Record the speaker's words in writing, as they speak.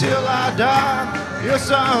I die,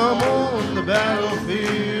 yes, I'm on the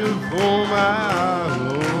battlefield for my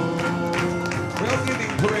Lord. Well, give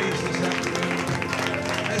him praise this afternoon.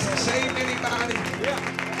 Has he saved anybody? Yeah.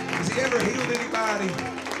 Has he ever healed anybody?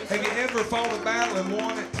 Have you ever fought a battle and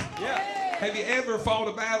won it? Yeah. Have you ever fought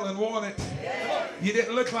a battle and won it? Yeah. You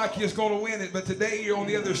didn't look like you was going to win it, but today you're on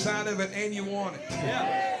the other side of it and you won it.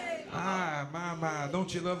 Yeah. My.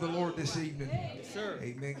 Don't you love the Lord this evening? Yes, sir.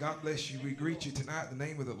 Amen. God bless you. We greet you tonight in the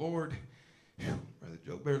name of the Lord. Whew. Brother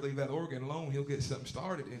Joe better leave that organ alone. He'll get something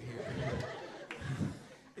started in here.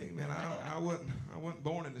 Amen. I wasn't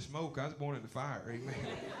born in the smoke. I was born in the fire. Amen.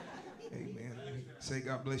 Amen. Say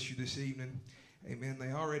God bless you this evening. Amen.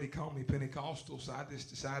 They already call me Pentecostal, so I just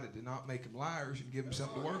decided to not make them liars and give them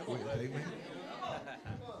something to work with. Amen.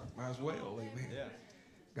 Might as well. Amen.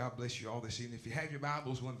 God bless you all this evening. If you have your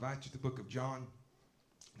Bibles, we'll invite you to the book of John,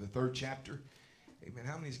 the 3rd chapter. Amen.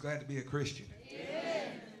 How many is glad to be a Christian?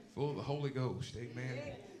 Amen. Full of the Holy Ghost. Amen.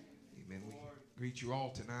 Amen. We greet you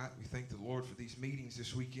all tonight. We thank the Lord for these meetings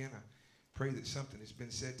this weekend. I pray that something has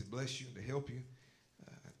been said to bless you and to help you.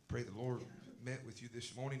 I pray the Lord met with you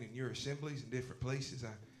this morning in your assemblies in different places.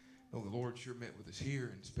 I know the Lord sure met with us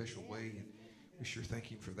here in a special way, and we sure thank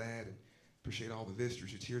him for that, and appreciate all the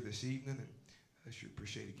visitors that's here this evening. And I sure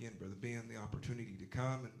appreciate again, Brother Ben, the opportunity to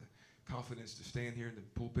come and the confidence to stand here in the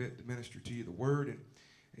pulpit to minister to you the word. And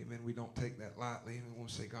amen, we don't take that lightly, and we want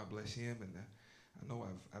to say God bless him. And I know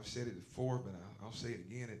I've said it before, but I'll say it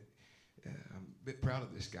again. I'm a bit proud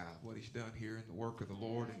of this guy, what he's done here in the work of the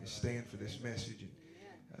Lord, and to stand for this message, and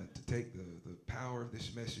to take the power of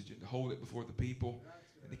this message and to hold it before the people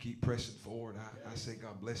and to keep pressing forward. I say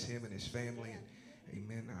God bless him and his family. And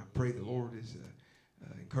amen. I pray the Lord is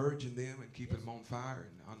encouraging them and keeping them on fire.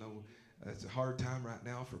 And I know it's a hard time right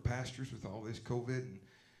now for pastors with all this COVID and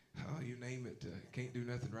you name it, can't do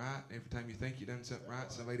nothing right. Every time you think you've done something right,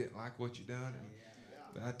 somebody didn't like what you done.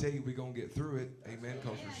 But I tell you, we're going to get through it, amen,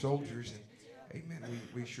 because we're soldiers. And amen,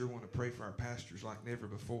 we sure want to pray for our pastors like never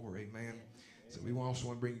before, amen. So we also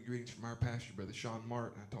want to bring you greetings from our pastor, Brother Sean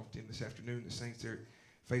Martin. I talked to him this afternoon. The saints there at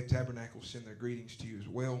Faith Tabernacle send their greetings to you as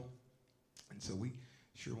well. And so we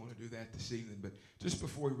sure want to do that this evening. But just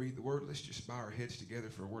before we read the word, let's just bow our heads together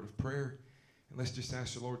for a word of prayer. And let's just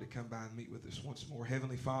ask the Lord to come by and meet with us once more.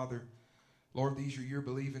 Heavenly Father, Lord, these are your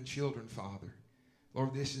believing children, Father.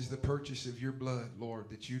 Lord, this is the purchase of your blood, Lord,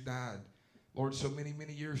 that you died. Lord, so many,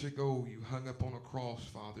 many years ago, you hung up on a cross,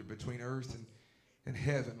 Father, between earth and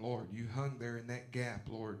heaven, Lord. You hung there in that gap,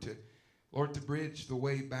 Lord, to bridge the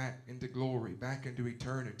way back into glory, back into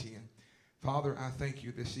eternity. And Father, I thank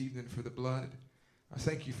you this evening for the blood. I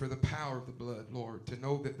thank you for the power of the blood, Lord, to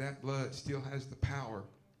know that that blood still has the power,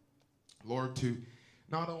 Lord, to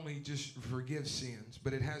not only just forgive sins,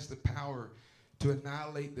 but it has the power to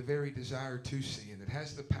annihilate the very desire to sin. It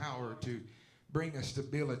has the power to bring us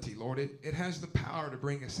stability, Lord. It has the power to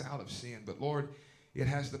bring us out of sin, but Lord, it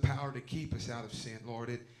has the power to keep us out of sin,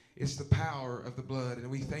 Lord. It's the power of the blood, and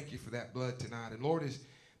we thank you for that blood tonight. And Lord, as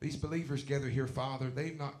these believers gather here, Father,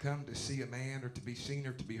 they've not come to see a man or to be seen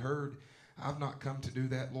or to be heard. I've not come to do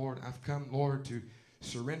that, Lord. I've come, Lord, to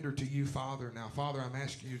surrender to you, Father. Now, Father, I'm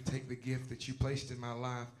asking you to take the gift that you placed in my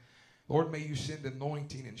life. Lord, may you send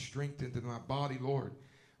anointing and strength into my body, Lord.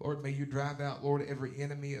 Lord, may you drive out, Lord, every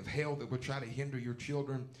enemy of hell that would try to hinder your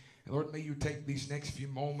children. And Lord, may you take these next few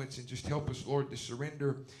moments and just help us, Lord, to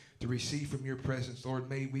surrender, to receive from your presence. Lord,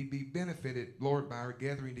 may we be benefited, Lord, by our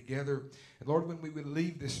gathering together. And Lord, when we would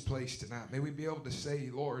leave this place tonight, may we be able to say,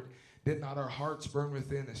 Lord, did not our hearts burn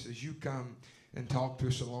within us as you come and talk to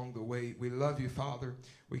us along the way? We love you, Father.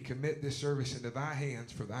 We commit this service into thy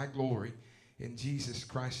hands for thy glory. In Jesus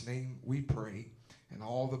Christ's name we pray. And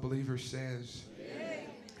all the believers says, amen.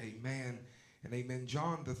 Amen and amen.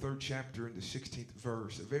 John, the 3rd chapter and the 16th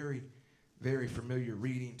verse, a very, very familiar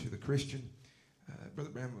reading to the Christian. Brother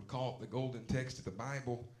Branham would call it the golden text of the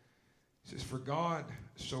Bible. It says, for God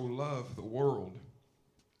so loved the world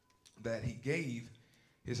that he gave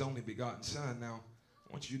his only begotten Son. Now,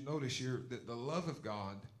 I want you to notice here that the love of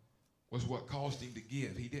God was what caused him to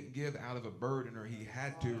give. He didn't give out of a burden or he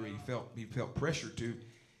had to or he felt pressure to.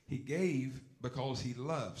 He gave because he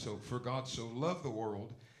loved. So for God so loved the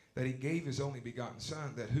world that he gave his only begotten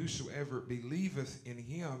Son, that whosoever believeth in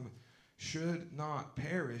him should not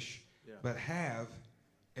perish, but have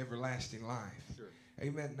everlasting life. Sure.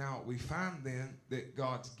 Amen. Now, we find then that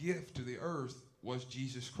God's gift to the earth was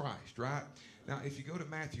Jesus Christ, right? Now, if you go to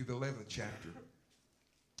Matthew, the 11th chapter,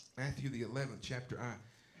 Matthew, the 11th chapter, I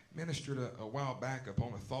ministered a while back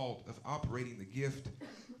upon a thought of operating the gift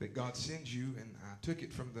that God sends you, and I took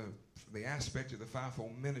it from the aspect of the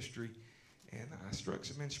fivefold ministry, And I struck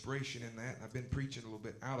some inspiration in that. I've been preaching a little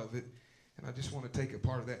bit out of it. And I just want to take a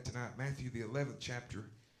part of that tonight. Matthew, the 11th chapter,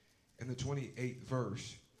 and the 28th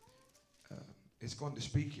verse. It's going to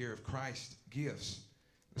speak here of Christ's gifts.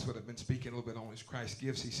 That's what I've been speaking a little bit on, is Christ's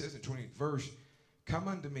gifts. He says in the 28th verse, "Come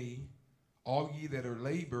unto me, all ye that are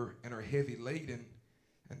labor and are heavy laden,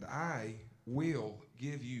 and I will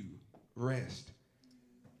give you rest."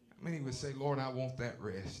 How many would say, "Lord, I want that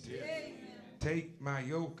rest"? Amen. "Take my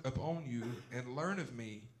yoke upon you and learn of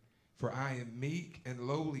me, for I am meek and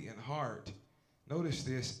lowly in heart." Notice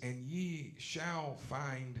this, "and ye shall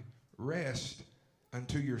find rest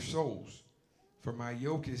unto your souls. For my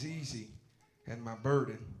yoke is easy and my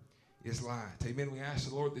burden is light." Amen. We ask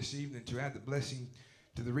the Lord this evening to add the blessing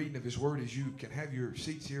to the reading of his word as you can have your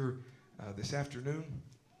seats here this afternoon.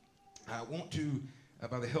 I want to,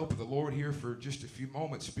 by the help of the Lord here for just a few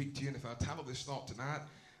moments, speak to you. And if I title this thought tonight,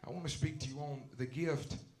 I want to speak to you on the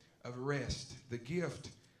gift of rest. The gift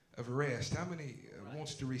of rest. How many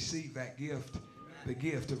wants to receive that gift? The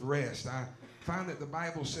gift of rest. I find that the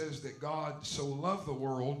Bible says that God so loved the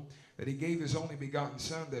world that he gave his only begotten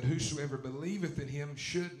Son, that whosoever believeth in him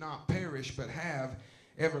should not perish but have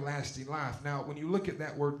everlasting life. Now, when you look at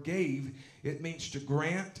that word "gave," it means to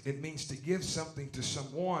grant. It means to give something to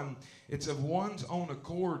someone. It's of one's own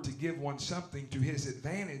accord to give one something to his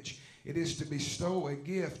advantage. It is to bestow a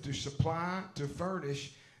gift, to supply, to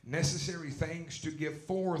furnish necessary things, to give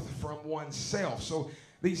forth from oneself. So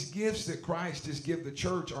these gifts that Christ has given the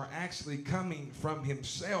church are actually coming from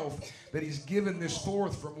himself, that he's given this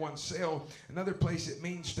forth from oneself. Another place it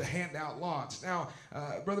means to hand out lots. Now,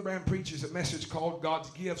 Brother Branham preaches a message called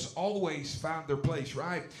 "God's Gifts Always Find Their Place,"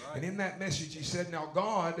 right? And in that message he said, now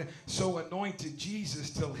God so anointed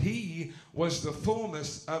Jesus till he was the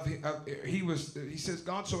fullness of, he says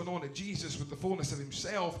God so anointed Jesus with the fullness of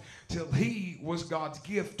himself till he was God's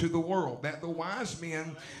gift to the world. That the wise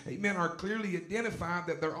men, amen, are clearly identified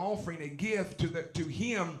that they're offering a gift to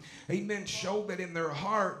him, amen, show that in their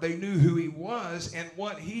heart they knew who he was and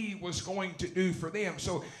what he was going to do for them.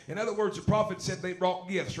 So in other words, the prophet said they brought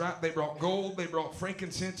gifts, right? They brought gold, they brought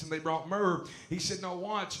frankincense, and they brought myrrh. He said, now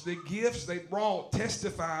watch, the gifts they brought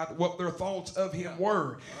testified what their thoughts of him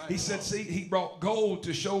were. He said, see, he brought gold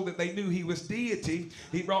to show that they knew he was deity.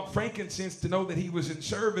 He brought frankincense to know that he was in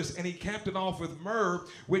service, and he capped it off with myrrh,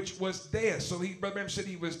 which was death. So Brother Branham said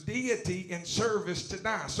he was deity in service to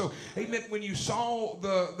die. So amen, when you saw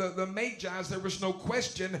the Magi's, there was no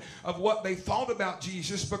question of what they thought about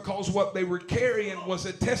Jesus, because what they were carrying was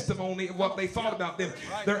a testimony of what they thought about them.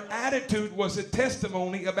 Their attitude was a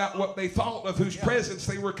testimony about what they thought of whose presence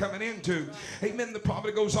they were coming into. Amen. The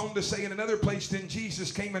prophet goes on to say in another place, then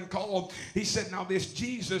Jesus came and called. He said, now this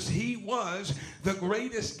Jesus, he was the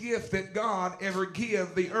greatest gift that God ever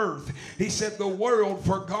gave the earth. He said the world,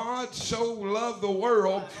 for God so loved the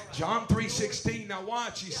world. John 3:16. Now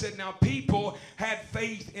watch, he said, now people had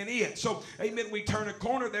faith in it. So amen, we turn a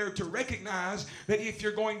corner there to recognize that if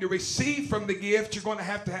you're going to receive from the gift, you're going to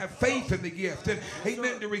have faith in the gift. And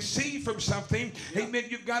amen, to receive from something, amen,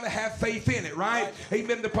 you've got to have faith in it, right?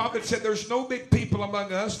 Amen. The prophet said there's no big people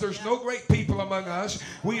among us. There's no great people among us.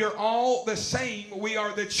 We are all the same. We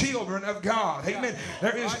are the children of God. Amen.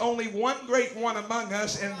 There is only one great one among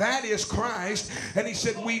us, and that is Christ. And he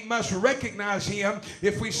said we must recognize him.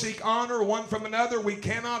 If we seek honor one from another, we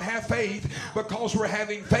cannot have faith, because we're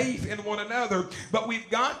having faith in one another. But we've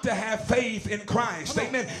got to have faith in Christ.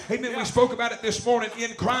 Amen. Amen. We spoke about it this morning.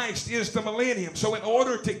 In Christ is the millennium. So in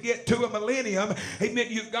order to get to a millennium, amen,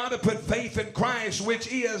 you've got to put faith in Christ,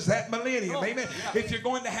 which is that millennium. Amen. If you're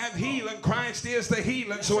going to have healing, Christ is the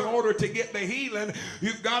healing. So in order to get the healing,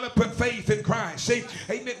 you've got to put faith in Christ. See,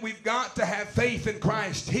 amen, we've got to have faith in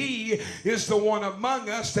Christ. He is the one among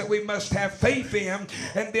us that we must have faith in,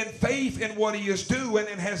 and then faith in what he is doing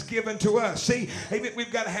and has given to us. See, amen,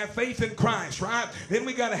 we've got to have faith in Christ, right? Then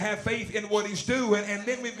we got to have faith in what he's doing, and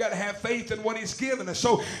then we've got to have faith in what he's given us.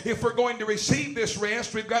 So if we're going to receive this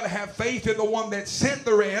rest, we've got to have faith in the one that sent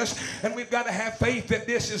the rest, and we've got to have faith that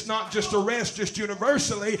this is not just a rest just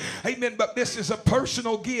universally, amen, but this is a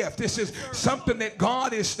personal gift. This is something that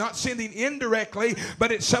God is not sending indirectly,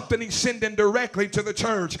 but it's something he's sending directly to the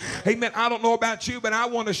church. Amen. I don't know about you, but I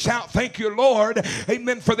want to shout, thank you, Lord,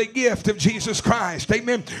 amen, for the gift of Jesus Christ. Christ.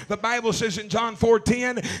 Amen. The Bible says in John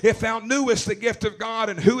 4:10, if thou knewest the gift of God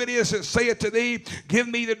and who it is that saith to thee, give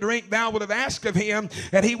me to drink, thou would have asked of him,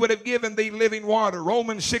 and he would have given thee living water.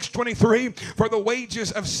 Romans 6:23, for the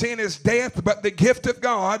wages of sin is death, but the gift of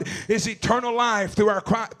God is eternal life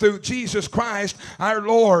through Jesus Christ our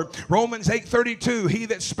Lord. Romans 8:32, he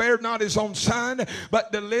that spared not his own son,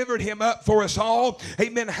 but delivered him up for us all,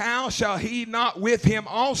 amen, how shall he not with him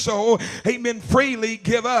also, amen, freely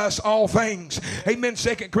give us all things? Amen.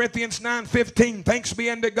 2 Corinthians 9:15, thanks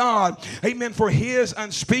be unto God, amen, for his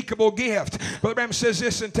unspeakable gift. Brother Branham says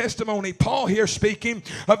this in testimony. Paul here speaking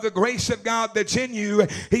of the grace of God that's in you,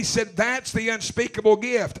 he said that's the unspeakable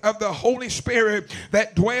gift of the Holy Spirit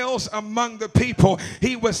that dwells among the people.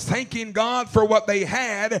 He was thanking God for what they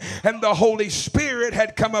had, and the Holy Spirit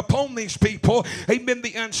had come upon these people. Amen.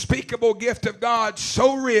 The unspeakable gift of God,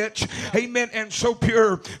 so rich, amen, and so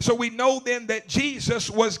pure. So we know then that Jesus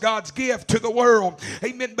was God's gift to the world.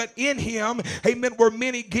 Amen. But in him, amen, were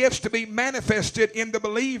many gifts to be manifested in the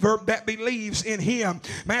believer that believes in him.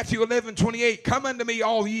 Matthew 11:28, come unto me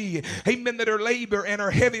all ye, amen, that are labor and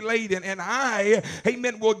are heavy laden, and I,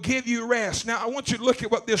 amen, will give you rest. Now I want you to look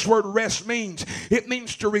at what this word rest means. It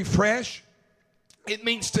means to refresh. It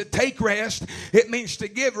means to take rest. It means to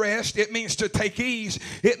give rest. It means to take ease.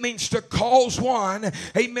 It means to cause one,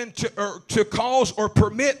 amen, to cause or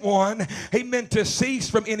permit one, amen, to cease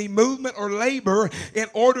from any movement or labor in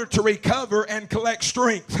order to recover and collect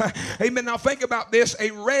strength. Amen. Now think about this.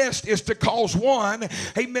 A rest is to cause one,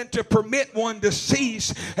 amen, to permit one to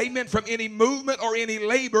cease, amen, from any movement or any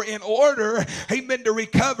labor in order, amen, to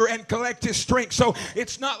recover and collect his strength. So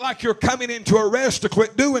it's not like you're coming into a rest to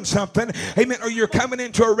quit doing something, amen, or you're coming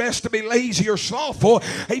into a rest to be lazy or slothful,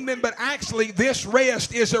 amen, but actually this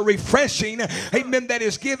rest is a refreshing, amen, that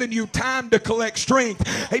is giving you time to collect strength,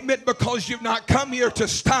 amen, because you've not come here to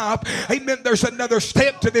stop, amen. There's another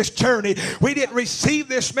step to this journey. We didn't receive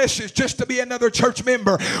this message just to be another church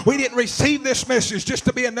member. We didn't receive this message just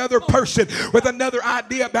to be another person with another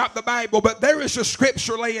idea about the Bible, but there is a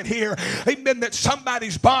scripture laying here, amen, that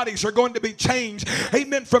somebody's bodies are going to be changed,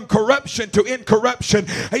 amen, from corruption to incorruption,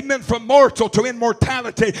 amen, from mortal to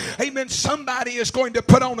immortality, amen. Somebody is going to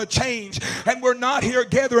put on a change, and we're not here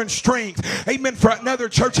gathering strength, amen, for another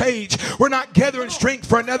church age. We're not gathering strength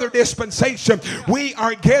for another dispensation. We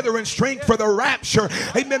are gathering strength for the rapture,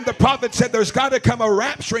 amen. The prophet said there's got to come a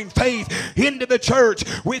rapturing faith into the church,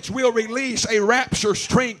 which will release a rapture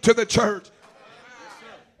strength to the church.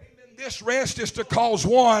 This rest is to cause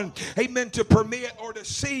one, amen, to permit or to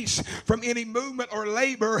cease from any movement or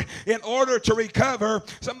labor in order to recover.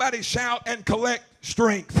 Somebody shout and collect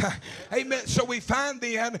strength. Amen. So we find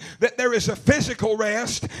then that there is a physical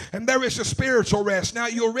rest and there is a spiritual rest. Now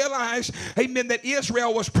you'll realize, amen, that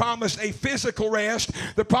Israel was promised a physical rest.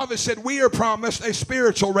 The prophet said we are promised a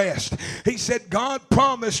spiritual rest. He said God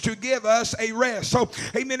promised to give us a rest. So,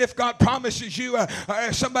 amen, if God promises you,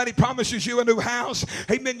 somebody promises you a new house,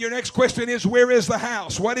 amen, your next question is, where is the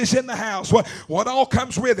house? What is in the house? What all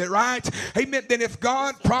comes with it, right? Amen. Then if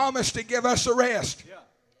God promised to give us a rest,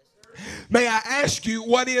 may I ask you,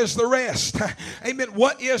 what is the rest? Amen.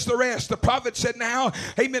 What is the rest? The prophet said now,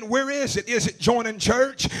 amen, where is it? Is it joining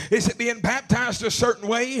church? Is it being baptized a certain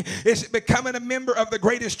way? Is it becoming a member of the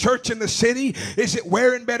greatest church in the city? Is it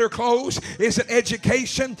wearing better clothes? Is it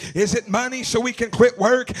education? Is it money so we can quit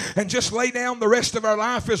work and just lay down the rest of our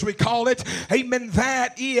life, as we call it? Amen.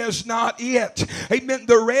 That is not it. Amen.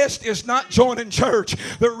 The rest is not joining church.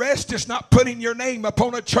 The rest is not putting your name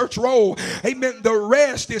upon a church roll. Amen. The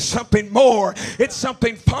rest is something more. It's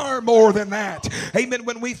something far more than that. Amen.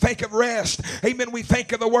 When we think of rest, amen, we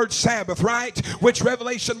think of the word Sabbath, right? Which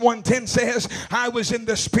Revelation 1:10 says, I was in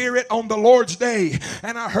the Spirit on the Lord's day,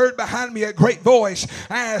 and I heard behind me a great voice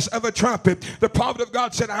as of a trumpet. The prophet of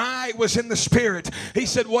God said, I was in the Spirit. He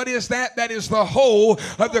said, what is that? That is the whole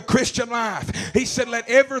of the Christian life. He said, let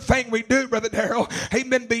everything we do, Brother Darrell,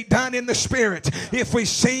 amen, be done in the Spirit. If we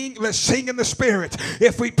sing, let's sing in the Spirit.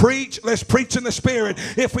 If we preach, let's preach in the Spirit.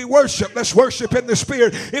 If we worship, let's worship in the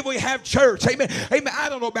Spirit. If we have church, amen, amen. I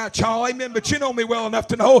don't know about y'all, amen, but you know me well enough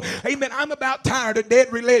to know, amen, I'm about tired of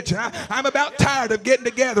dead religion. I'm about tired of getting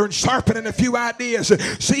together and sharpening a few ideas and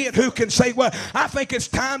seeing who can say what. I think it's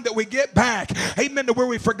time that we get back, amen, to where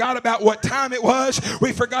we forgot about what time it was.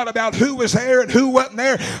 We forgot about who was there and who wasn't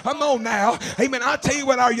there. Come on now, amen. I'll tell you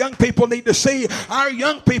what our young people need to see. Our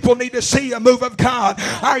young people need to see a move of God.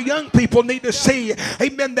 Our young people need to see,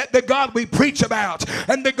 amen, that the God we preach about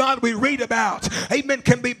and the God we read about, amen,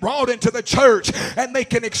 can be brought into the church, and they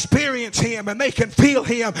can experience Him, and they can feel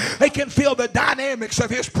Him. They can feel the dynamics of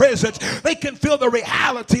His presence. They can feel the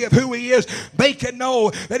reality of who He is. They can know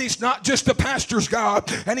that He's not just the pastor's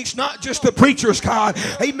God, and He's not just the preacher's God,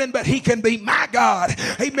 amen, but He can be my God,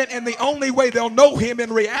 amen. And the only way they'll know Him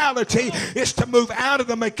in reality is to move out of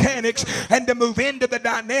the mechanics and to move into the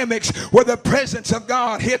dynamics where the presence of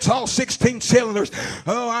God hits all 16 cylinders.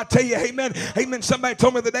 Oh, I tell you, amen, amen. Somebody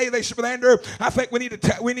told me the day, they said, "Brother Andrew, I think we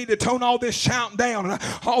need to tone all this shouting down and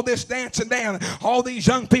all this dancing down, all these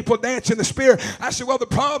young people dance in the Spirit." I said, well, the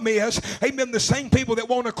problem is, amen, the same people that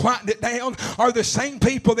want to quieten it down are the same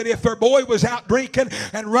people that if their boy was out drinking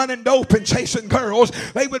and running dope and chasing girls,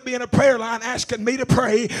 they would be in a prayer line asking me to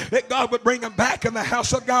pray that God would bring them back in the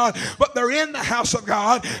house of God. But they're in the house of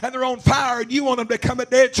God and they're on fire, and you want them to become a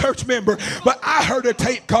dead church member. But I heard a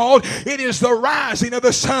tape called "It is the Rising of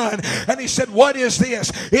the Sun," and he said, what is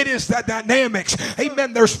this? It is the dynamics.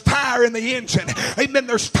 Amen. There's fire in the engine. Amen.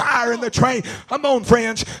 There's fire in the train. Come on,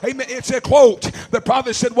 friends. Amen. It's a quote. The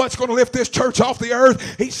prophet said, what's going to lift this church off the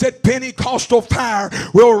earth? He said, Pentecostal fire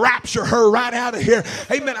will rapture her right out of here.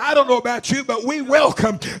 Amen. I don't know about you, but we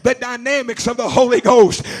welcome the dynamics of the Holy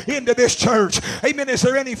Ghost into this church. Amen. Is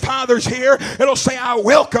there any fathers here that'll say, I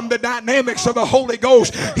welcome the dynamics of the Holy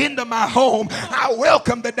Ghost into my home? I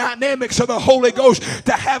welcome the dynamics of the Holy Ghost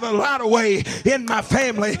to have a lot of way in my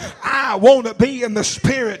family. I want to be in the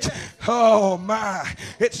Spirit. Oh my.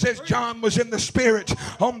 It says John was in the Spirit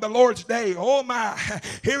on the Lord's day. Oh my.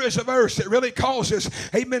 Here is a verse that really causes,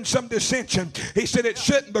 amen, some dissension. He said it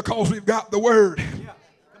shouldn't, because we've got the Word.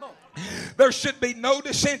 There should be no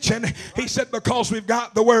dissension, he said, because we've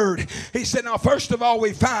got the Word. He said, now first of all,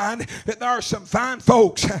 we find that there are some fine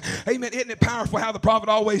folks, amen, isn't it powerful how the prophet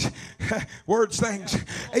always words things,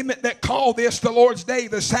 amen, that call this the Lord's day,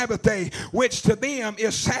 the Sabbath day, which to them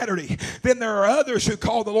is Saturday. Then there are others who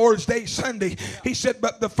call the Lord's day Sunday. He said,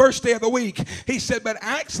 but the first day of the week. He said, but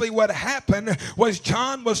actually what happened was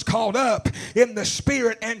John was called up in the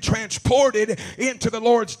Spirit and transported into the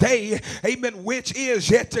Lord's day, amen, which is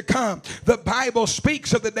yet to come. The Bible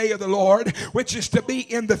speaks of the day of the Lord, which is to be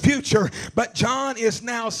in the future, but John is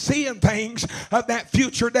now seeing things of that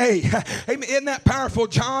future day. Amen. Isn't that powerful?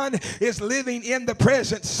 John is living in the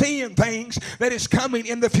present, seeing things that is coming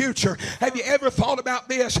in the future. Have you ever thought about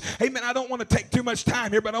this? Amen. I don't want to take too much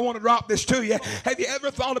time here, but I want to drop this to you. Have you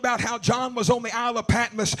ever thought about how John was on the Isle of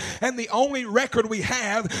Patmos, and the only record we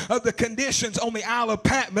have of the conditions on the Isle of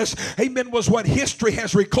Patmos, amen, was what history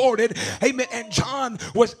has recorded. Amen. And John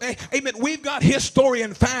was, amen, we've got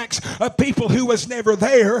historian facts of people who was never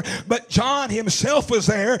there, but John himself was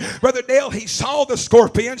there. Brother Dale, he saw the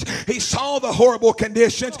scorpions, he saw the horrible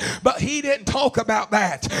conditions, but he didn't talk about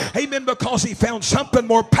that. Amen, because he found something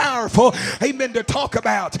more powerful, amen, to talk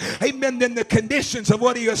about, amen, than the conditions of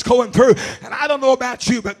what he was going through. And I don't know about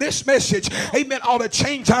you, but this message, amen, ought to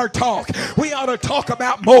change our talk. We ought to talk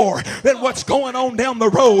about more than what's going on down the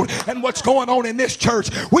road and what's going on in this church.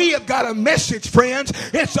 We have got a message, friends.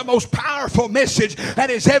 It's the most powerful message that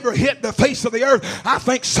has ever hit the face of the earth. I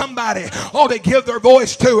think somebody ought to give their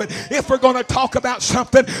voice to it. If we're going to talk about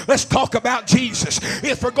something, let's talk about Jesus.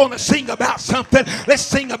 If we're going to sing about something, let's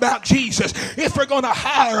sing about Jesus. If we're going to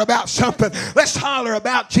holler about something, let's holler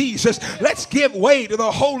about Jesus. Let's give way to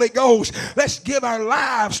the Holy Ghost. Let's give our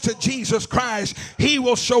lives to Jesus Christ. He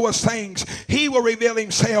will show us things. He will reveal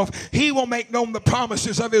himself. He will make known the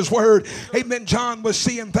promises of his word. Amen. John was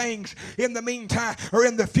seeing things in the meantime, or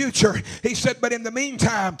in the future. He said, but in the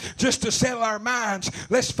meantime, just to settle our minds,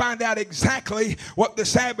 let's find out exactly what the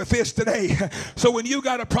Sabbath is today. So when you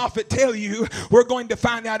got a prophet tell you we're going to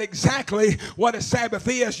find out exactly what a Sabbath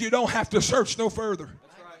is, you don't have to search no further.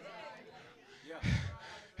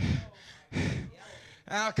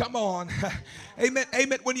 Now, come on. Amen.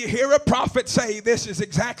 Amen. When you hear a prophet say this is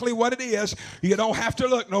exactly what it is, you don't have to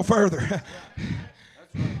look no further.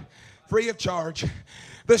 Free of charge.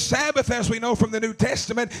 The Sabbath, as we know from the New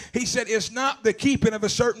Testament, he said, is not the keeping of a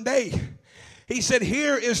certain day. He said,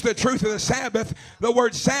 here is the truth of the Sabbath. The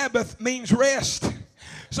word Sabbath means rest.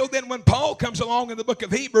 So then when Paul comes along in the book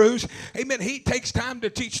of Hebrews, amen, he takes time to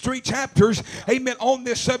teach 3 chapters, amen, on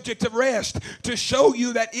this subject of rest, to show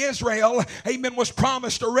you that Israel, amen, was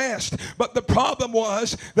promised a rest. But the problem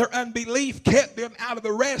was their unbelief kept them out of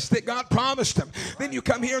the rest that God promised them. Then you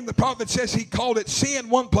come here and the prophet says he called it sin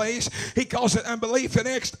one place. He calls it unbelief the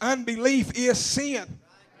next. Unbelief is sin.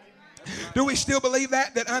 Do we still believe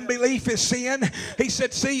that unbelief is sin? He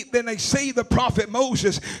said, see, then they see the prophet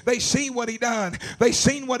Moses. They see what he done. They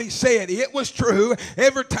seen what he said. It was true.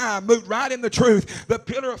 Every time moved right in the truth. The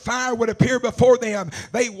pillar of fire would appear before them.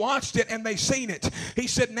 They watched it and they seen it. He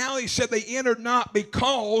said, they entered not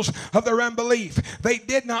because of their unbelief. They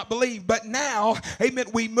did not believe. But now, amen,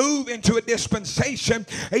 we move into a dispensation.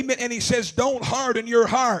 Amen. And he says, don't harden your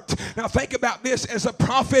heart. Now think about this. As a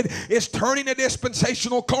prophet is turning a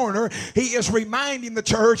dispensational corner, he is reminding the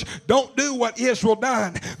church, don't do what Israel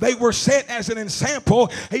done. They were set as an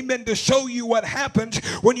example, amen, to show you what happens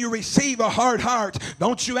when you receive a hard heart.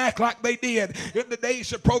 Don't you act like they did in the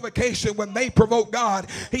days of provocation when they provoked God.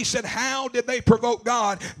 He said, how did they provoke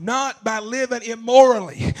God? Not by living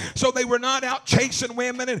immorally. So they were not out chasing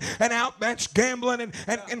women and out gambling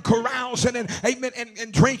and carousing and amen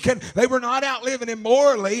and drinking. They were not out living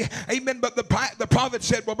immorally. Amen. But the prophet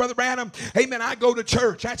said, well, Brother Branham, amen, I go to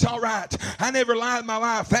church. That's all right. I never lied in my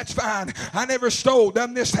life. That's fine. I never stole,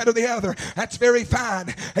 done this, that, or the other. That's very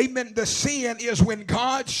fine. Amen. The sin is when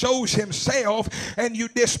God shows himself and you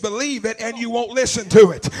disbelieve it and you won't listen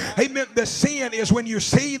to it. Amen. The sin is when you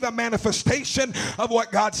see the manifestation of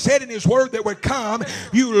what God said in his word that would come.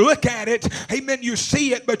 You look at it. Amen. You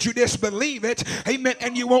see it, but you disbelieve it. Amen.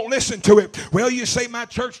 And you won't listen to it. Well, you say my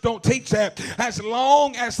church don't teach that. As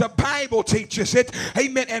long as the Bible teaches it,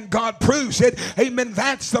 amen, and God proves it, amen,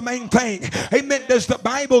 that's the main thing. Amen. Does the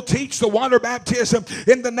Bible teach the water baptism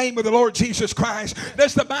in the name of the Lord Jesus Christ?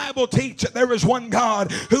 Does the Bible teach that there is one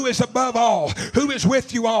God who is above all, who is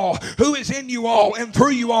with you all, who is in you all and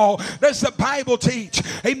through you all? Does the Bible teach,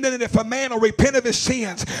 amen, that if a man will repent of his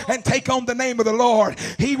sins and take on the name of the Lord,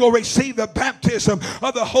 he will receive the baptism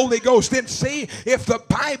of the Holy Ghost? Then see, if the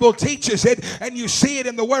Bible teaches it and you see it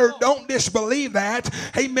in the Word, don't disbelieve that.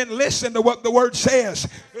 Amen. Listen to what the Word says.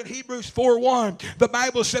 In Hebrews 4:1, the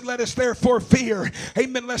Bible said, let us therefore fear,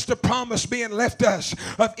 amen, lest the promise being left us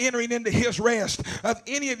of entering into his rest of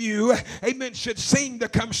any of you, amen, should seem to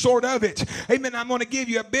come short of it. Amen. I'm going to give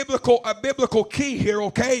you a biblical key here,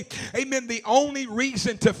 okay? Amen. The only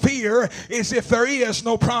reason to fear is if there is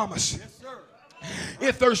no promise.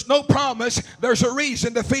 If there's no promise, there's a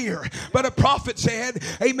reason to fear. But a prophet said,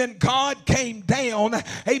 amen, God came down,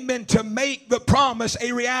 amen, to make the promise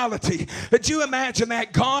a reality. Did you imagine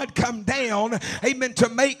that? God come down, amen, to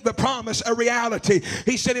make the promise a reality.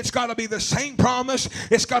 He said it's got to be the same promise.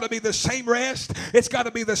 It's got to be the same rest. It's got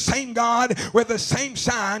to be the same God with the same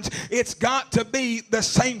signs. It's got to be the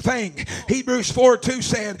same thing. Hebrews 4:2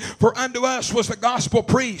 said, for unto us was the gospel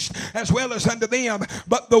preached as well as unto them.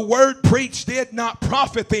 But the word preached did not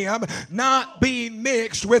profit them, not being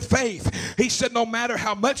mixed with faith. He said no matter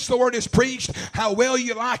how much the word is preached, how well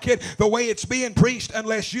you like it, the way it's being preached,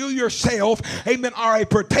 unless you yourself, amen, are a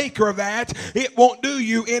partaker of that, it won't do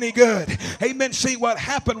you any good. Amen. See, what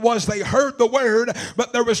happened was they heard the word,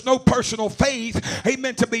 but there was no personal faith,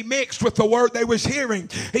 amen, to be mixed with the word they was hearing.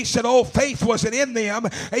 He said, oh, faith wasn't in them,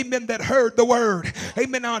 amen, that heard the word.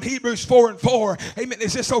 Amen. On Hebrews 4:4, amen,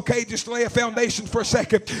 is this okay? Just lay a foundation for a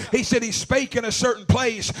second. He said he spake in a certain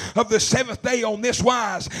place of the seventh day on this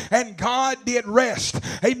wise, and God did rest,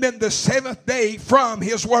 amen, the seventh day from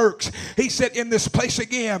his works. He said in this place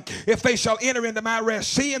again, if they shall enter into my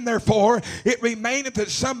rest, seeing therefore it remaineth that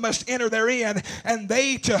some must enter therein, and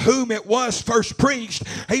they to whom it was first preached,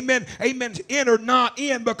 amen, entered not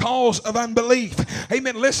in because of unbelief.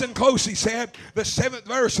 Amen. Listen close, he said, the 7th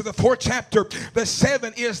verse of the 4th chapter, the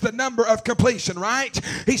 7 is the number of completion, right?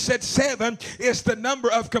 He said 7 is the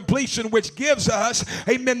number of completion, which gives us,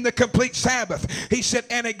 amen, the complete Sabbath. He said,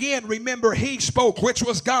 and again, remember, he spoke, which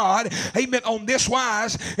was God, amen, on this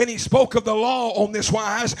wise, and he spoke of the law on this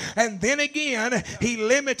wise, and then again, he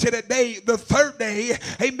limited a day, the third day,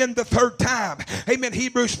 amen, the third time. Amen.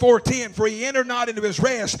 Hebrews 4:10, for he entered not into his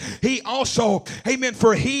rest, he also, amen,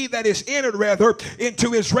 for he that is entered rather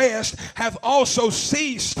into his rest hath also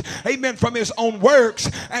ceased, amen, from his own works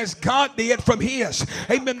as God did from his.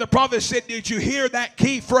 Amen. The prophet said, did you hear that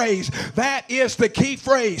key phrase? That is the key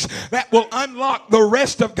phrase that will unlock the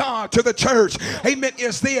rest of God to the church. Amen.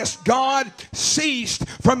 Is this: God ceased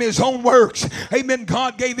from his own works. Amen.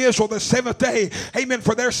 God gave Israel the 7th day, amen,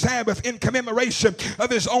 for their Sabbath in commemoration of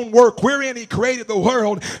his own work, wherein he created the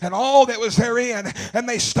world and all that was therein, and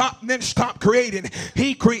they stopped and then stopped creating.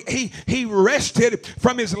 He rested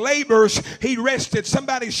from his labors. He rested.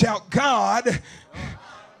 Somebody shout, God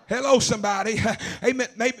Hello, somebody. Amen.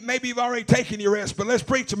 Maybe you've already taken your rest, but let's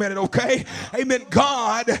preach a minute, okay? Amen.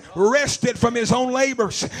 God rested from his own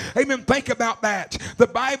labors. Amen. Think about that. The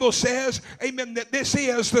Bible says, amen, that this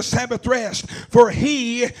is the Sabbath rest for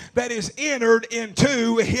he that is entered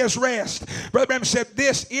into his rest. Brother Branham said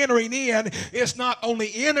this entering in is not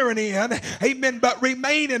only entering in, amen, but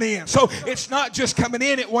remaining in. So it's not just coming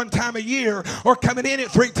in at one time a year or coming in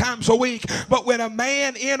at 3 times a week, but when a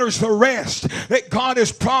man enters the rest that God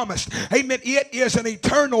has promised, amen, it is an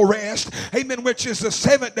eternal rest, amen, which is the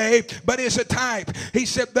 7th day, but is a type. He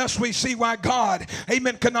said, thus we see why God,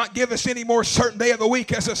 amen, cannot give us any more certain day of the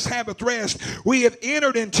week as a Sabbath rest. We have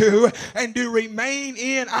entered into and do remain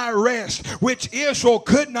in our rest, which Israel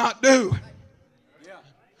could not do.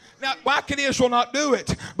 Now, why could Israel not do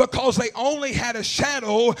it? Because they only had a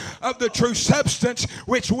shadow of the true substance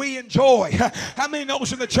which we enjoy. How many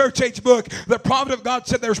knows in the church age book, the prophet of God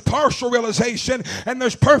said there's partial realization and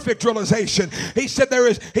there's perfect realization. He said there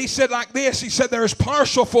is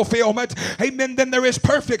partial fulfillment, amen, then there is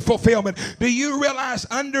perfect fulfillment. Do you realize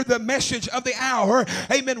under the message of the hour,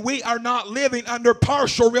 amen, we are not living under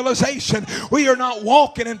partial realization. We are not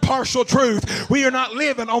walking in partial truth. We are not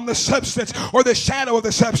living on the substance or the shadow of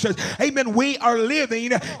the substance. Amen. We are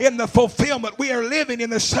living in the fulfillment. We are living in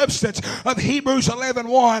the substance of Hebrews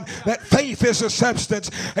 11:1, that faith is a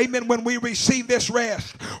substance. Amen. When we receive this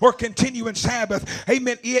rest or continue in Sabbath,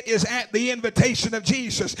 amen, it is at the invitation of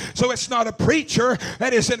Jesus. So it's not a preacher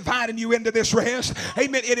that is inviting you into this rest.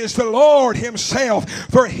 Amen. It is the Lord himself.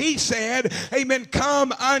 For he said, amen,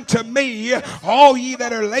 come unto me, all ye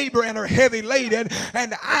that are labor and are heavy laden,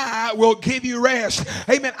 and I will give you rest.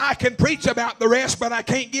 Amen. I can preach about the rest, but I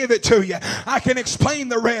can't give it to you. I can explain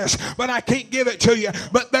the rest, but I can't give it to you.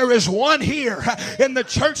 But there is one here in the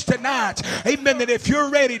church tonight, amen, that if you're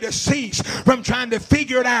ready to cease from trying to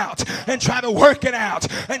figure it out and try to work it out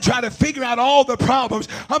and try to figure out all the problems.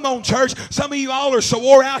 Come on, church. Some of you all are so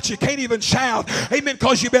wore out you can't even shout. Amen,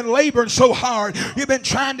 because you've been laboring so hard. You've been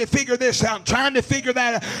trying to figure this out, trying to figure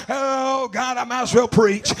that out. Oh, God, I might as well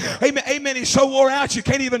preach. Amen. Amen. He's so wore out you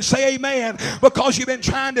can't even say amen because you've been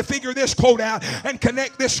trying to figure this quote out and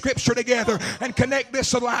connect this scripture together and connect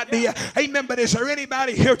this little idea. Amen. But is there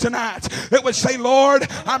anybody here tonight that would say, Lord,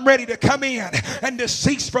 I'm ready to come in and to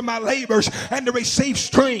cease from my labors and to receive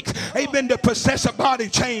strength. Amen. To possess a body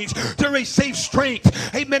change, to receive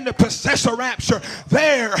strength. Amen. To possess a rapture.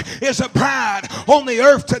 There is a bride on the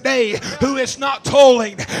earth today who is not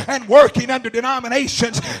toiling and working under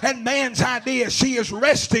denominations and man's ideas. She is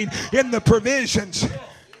resting in the provisions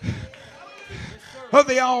of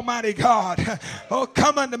the Almighty God. Oh,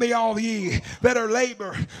 come unto me, all ye that are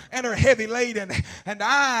labor and are heavy laden, and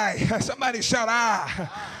somebody shout,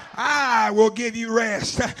 I will give you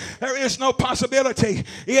rest. There is no possibility.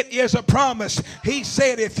 It is a promise. He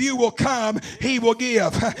said, if you will come, he will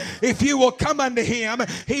give. If you will come unto him,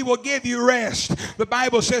 he will give you rest. The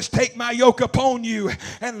Bible says, take my yoke upon you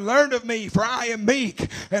and learn of me, for I am meek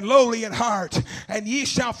and lowly in heart, and ye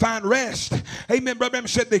shall find rest. Amen. Brother Branham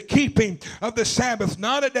said, the keeping of the Sabbath,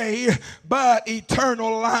 not a day, but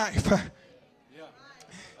eternal life.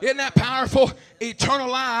 Isn't that powerful? Eternal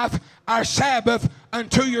life, our Sabbath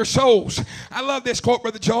unto your souls. I love this quote,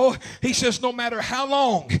 Brother Joel. He says, no matter how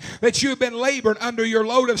long that you've been laboring under your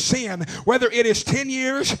load of sin, whether it is 10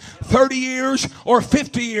 years, 30 years, or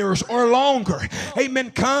 50 years, or longer,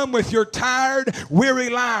 amen, come with your tired, weary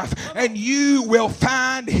life, and you will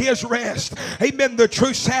find his rest. Amen, the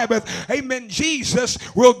true Sabbath. Amen, Jesus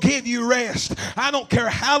will give you rest. I don't care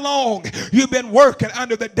how long you've been working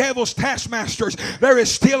under the devil's taskmasters, there is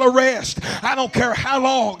still a rest. I don't care how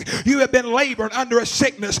long you have been laboring under a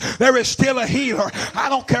sickness, there is still a healer. I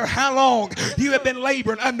don't care how long you have been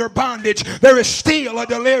laboring under bondage, there is still a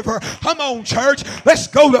deliverer. Come on, church, let's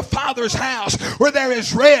go to Father's house where there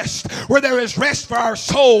is rest, where there is rest for our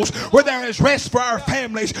souls, where there is rest for our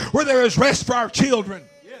families, where there is rest for our children.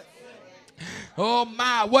 Oh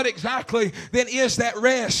my, what exactly then is that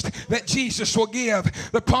rest that Jesus will give?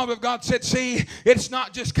 The prophet of God said, see, it's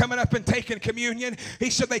not just coming up and taking communion. He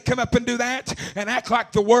said they come up and do that and act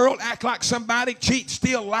like the world, act like somebody, cheat,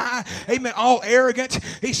 steal, lie, amen, all arrogant.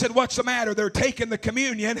 He said, what's the matter? They're taking the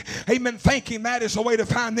communion, amen, thinking that is the way to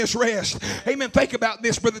find this rest. Amen, think about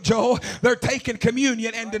this, Brother Joel. They're taking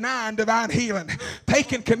communion and denying divine healing.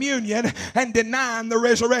 Taking communion and denying the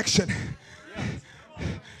resurrection.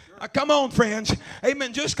 Come on, friends.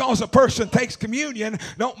 Amen. Just because a person takes communion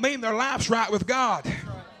don't mean their life's right with God.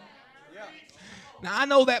 Now, I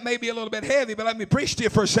know that may be a little bit heavy, but let me preach to you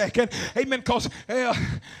for a second. Amen. Because,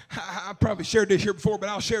 I probably shared this here before, but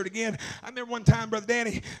I'll share it again. I remember one time, Brother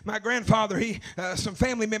Danny, my grandfather, some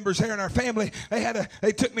family members there in our family,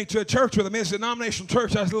 they took me to a church with them. It's a denominational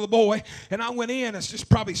church. I was a little boy, and I went in. It's just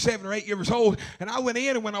probably 7 or 8 years old. And I went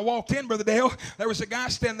in, and when I walked in, Brother Dale, there was a guy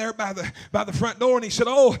standing there by the front door, and he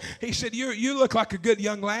said, you look like a good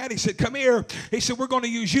young lad. He said, come here. He said, we're going to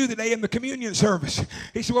use you today in the communion service.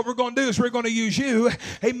 He said, what we're going to do is we're going to use you,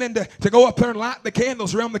 amen, to go up there and light the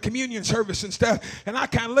candles around the communion service and stuff. And I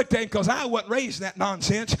kind of looked at him because I wasn't raised in that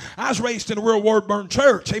nonsense. I was raised in a real word-born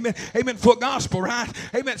church. Amen. Amen. Full gospel, right?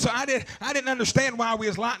 Amen. So I didn't understand why we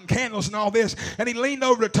was lighting candles and all this. And he leaned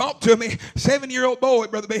over to talk to me. 7-year-old boy,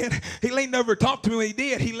 Brother Ben. He leaned over to talk to me when he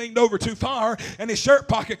did. He leaned over too far, and his shirt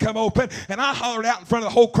pocket come open. And I hollered out in front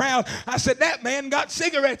of the whole crowd. I said, that man got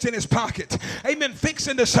cigarettes in his pocket. Amen.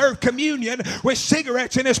 Fixing to serve communion with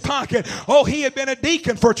cigarettes in his pocket. Oh, he had been a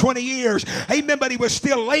deacon for 20 years. Amen. But he was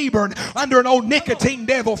still laboring under an old nicotine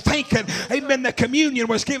devil, thinking, amen, the communion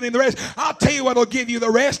was giving him the rest. I'll tell you what will give you the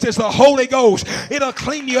rest is the Holy Ghost. It'll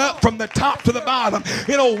clean you up from the top to the bottom.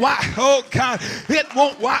 Oh God, it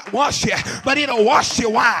won't whitewash you, but it'll wash you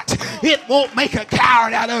white. It won't make a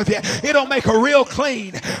coward out of you. It'll make a real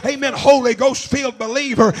clean, amen, Holy Ghost filled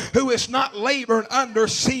believer who is not laboring under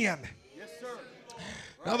sin.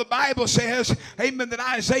 Now the Bible says, amen, that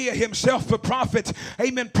Isaiah himself, the prophet,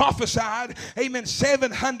 amen, prophesied, amen,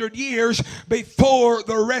 700 years before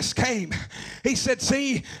the rest came. He said,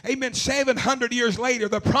 see, amen, 700 years later,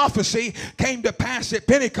 the prophecy came to pass at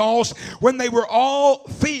Pentecost when they were all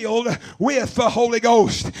filled with the Holy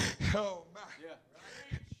Ghost. Oh, my.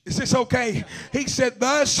 Is this okay? He said,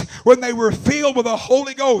 thus, when they were filled with the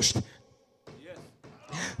Holy Ghost,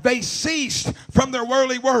 they ceased from their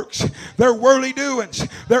worldly works, their worldly doings,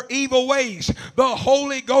 their evil ways. The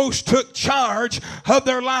Holy Ghost took charge of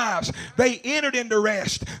their lives. They entered into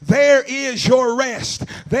rest. There is your rest.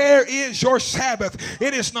 There is your Sabbath.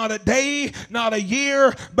 It is not a day, not a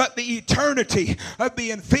year, but the eternity of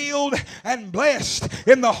being filled and blessed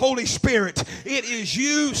in the Holy Spirit. It is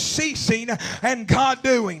you ceasing and God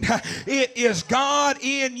doing. It is God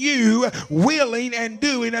in you willing and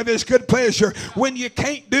doing of His good pleasure. When you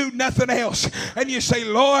can't do nothing else and you say,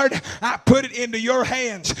 Lord, I put it into your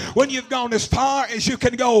hands. When you've gone as far as you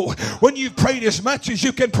can go, when you've prayed as much as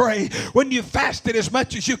you can pray, when you've fasted as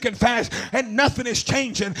much as you can fast, and nothing is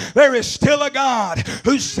changing, there is still a God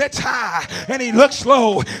who sits high and He looks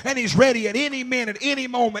low, and He's ready at any minute, any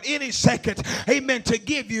moment, any second, amen, to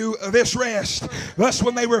give you this rest. Thus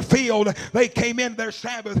when they were filled, they came in their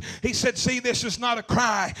Sabbath. He said, see, this is not a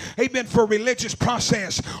cry, amen, for religious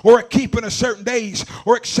process or keeping a certain days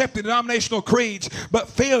or accepting denominational creeds, but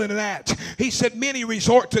failing in that. He said, many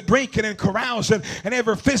resort to drinking and carousing and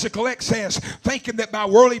every physical excess, thinking that by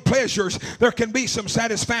worldly pleasures there can be some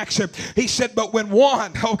satisfaction. He said, but when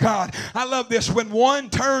one, oh God, I love this, when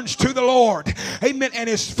one turns to the Lord, amen, and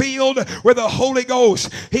is filled with the Holy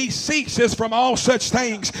Ghost, he ceases from all such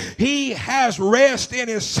things. He has rest in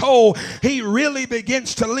his soul. He really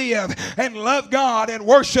begins to live and love God and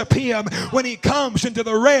worship Him when he comes into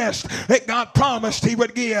the rest that God promised He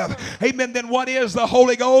would give. Amen. Then what is the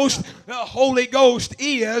Holy Ghost? The Holy Ghost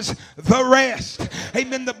is the rest.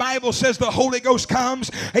 Amen. The Bible says the Holy Ghost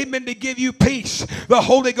comes, amen, to give you peace. The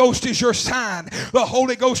Holy Ghost is your sign. The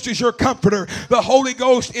Holy Ghost is your comforter. The Holy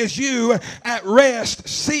Ghost is you at rest,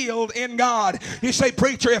 sealed in God. You say,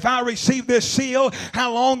 preacher, if I receive this seal,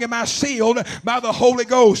 how long am I sealed by the Holy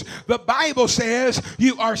Ghost? The Bible says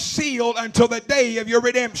you are sealed until the day of your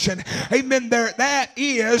redemption. Amen. That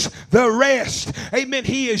is the rest. Amen.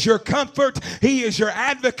 He is your comfort. He is your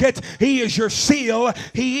advocate. He is your seal.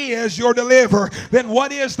 He is your deliverer. Then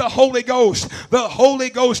what is the Holy Ghost? The Holy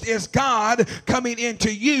Ghost is God coming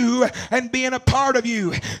into you and being a part of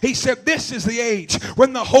you. He said this is the age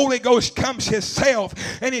when the Holy Ghost comes Himself.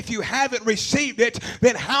 And if you haven't received it,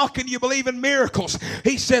 then how can you believe in miracles?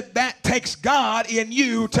 He said that takes God in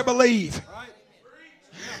you to believe.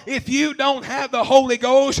 If you don't have the Holy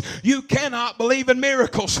Ghost, you cannot believe in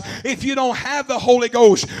miracles. If you don't have the Holy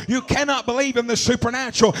Ghost, you cannot believe in the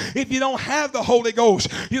supernatural. If you don't have the Holy Ghost,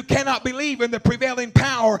 you cannot believe in the prevailing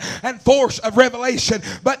power and force of revelation.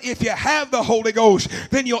 But if you have the Holy Ghost,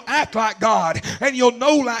 then you'll act like God, and you'll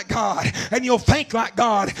know like God, and you'll think like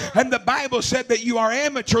God. And the Bible said that you are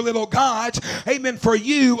amateur little gods. Amen. For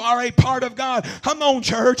you are a part of God. Come on,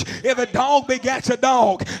 church. If a dog begets a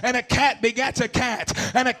dog, and a cat begets a cat,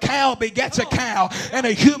 and a cow begets a cow and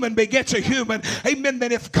a human begets a human, amen,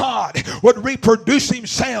 then if God would reproduce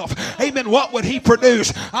himself, amen, what would he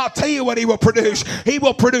produce? I'll tell you what he will produce. He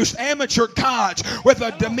will produce amateur gods with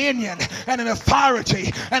a dominion and an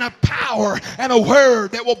authority and a power and a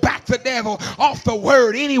word that will back the devil off the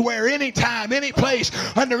word anywhere, anytime, any place,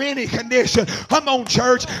 under any condition. Come on,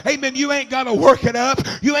 church. Amen. You ain't got to work it up.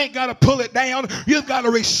 You ain't got to pull it down. You've got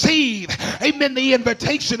to receive, amen, the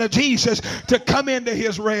invitation of Jesus to come into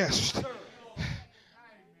his rest.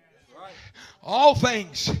 All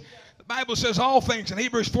things, the Bible says all things in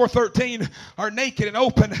Hebrews 4:13 are naked and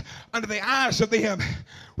open under the eyes of them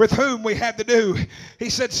with whom we had to do. He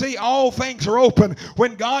said, see, all things are open.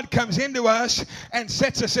 When God comes into us and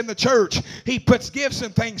sets us in the church, he puts gifts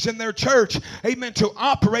and things in their church, amen, to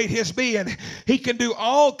operate his being. He can do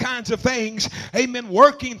all kinds of things, amen,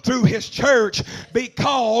 working through his church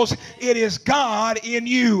because it is God in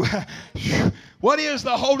you. What is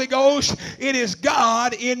the Holy Ghost? It is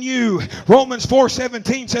God in you. Romans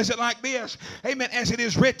 4:17 says it like this. Amen. As it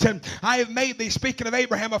is written, I have made thee, speaking of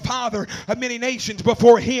Abraham, a father of many nations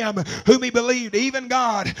before him whom he believed, even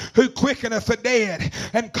God, who quickeneth the dead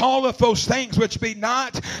and calleth those things which be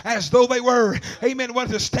not as though they were. Amen.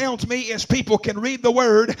 What astounds me is people can read the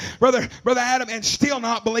word, Brother Adam, and still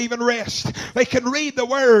not believe in rest. They can read the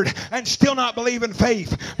word and still not believe in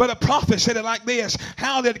faith. But a prophet said it like this.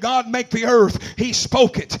 How did God make the earth? He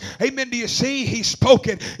spoke it. Amen. Do you see? He spoke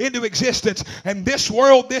it into existence. And this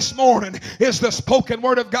world this morning is the spoken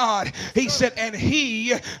word of God. He said, and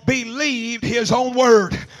he believed his own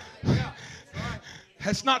word.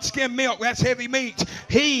 That's not skim milk. That's heavy meat.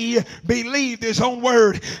 He believed his own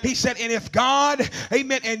word. He said, and if God,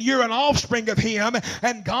 amen, and you're an offspring of him,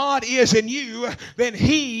 and God is in you, then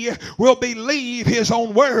he will believe his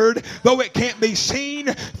own word, though it can't be seen,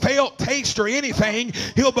 felt, taste, or anything.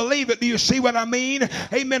 He'll believe it. Do you see what I mean?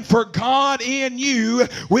 Amen. For God in you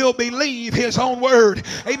will believe his own word.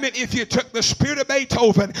 Amen. If you took the spirit of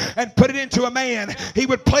Beethoven and put it into a man, he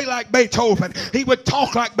would play like Beethoven. He would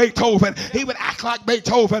talk like Beethoven. He would act like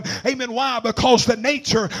Beethoven. Amen. Why? Because the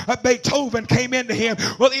nature of Beethoven came into him.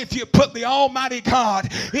 Well, if you put the Almighty God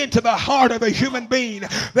into the heart of a human being,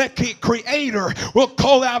 that creator will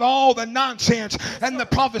call out all the nonsense. And the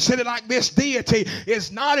prophet said it like this. Deity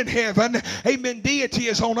is not in heaven. Amen. Deity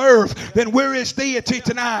is on earth. Then where is deity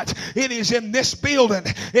tonight? It is in this building.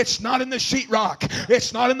 It's not in the sheetrock.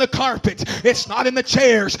 It's not in the carpet. It's not in the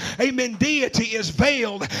chairs. Amen. Deity is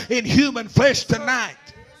veiled in human flesh tonight.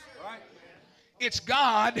 It's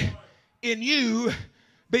God in you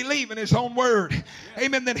believing his own word.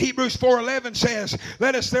 Amen. Then Hebrews 4:11 says,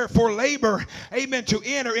 let us therefore labor, amen, to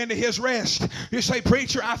enter into his rest. You say,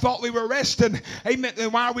 preacher, I thought we were resting. Amen.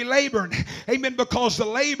 Then why are we laboring? Amen. Because the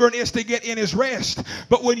laboring is to get in his rest.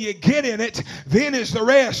 But when you get in it, then is the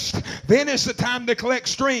rest. Then is the time to collect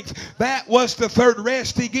strength. That was the third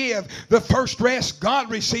rest he gave. The first rest, God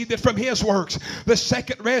received it from his works. The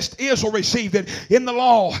second rest, Israel received it in the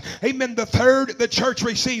law. Amen. The third, the church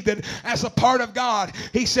received it as a part of God.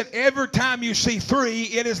 He said, every time you see 3,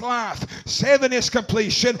 it is life. 7 is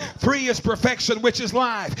completion. 3 is perfection, which is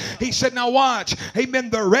life. He said, now watch.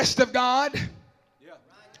 Amen. The rest of God,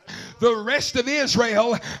 the rest of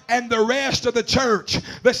Israel, and the rest of the church,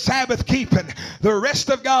 the Sabbath keeping, the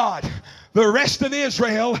rest of God, the rest of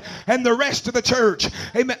Israel, and the rest of the church.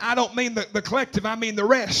 Amen. I don't mean the collective, I mean the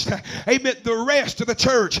rest. Amen. The rest of the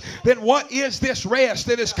church. Then what is this rest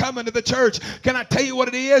that is coming to the church? Can I tell you what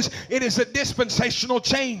it is? It is a dispensational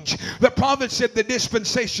change. The prophet said the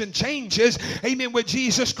dispensation changes, amen, with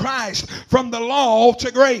Jesus Christ, from the law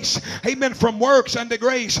to grace. Amen. From works unto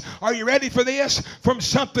grace. Are you ready for this? From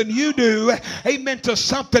something you do, amen, to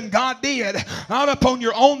something God did. Not upon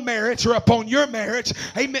your own merits or upon your merits.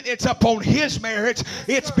 Amen. It's upon his merits.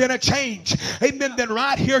 It's been a change. Amen. Then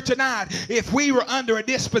right here tonight, if we were under a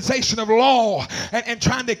dispensation of law and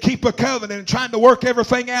trying to keep a covenant and trying to work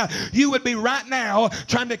everything out, you would be right now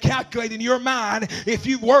trying to calculate in your mind if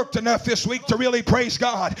you've worked enough this week to really praise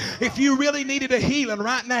God. If you really needed a healing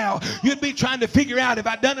right now, you'd be trying to figure out if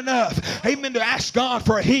I've done enough, amen, to ask God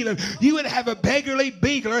for a healing. You would have a beggarly,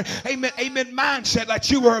 amen, mindset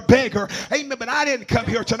like you were a beggar. Amen. But I didn't come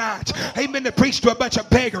here tonight, amen, to preach to a bunch of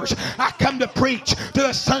beggars. I I come to preach to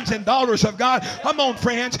the sons and daughters of God. Come on,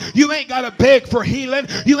 friends. You ain't got to beg for healing.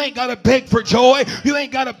 You ain't got to beg for joy. You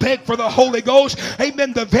ain't got to beg for the Holy Ghost.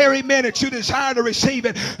 Amen. The very minute you desire to receive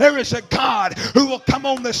it, there is a God who will come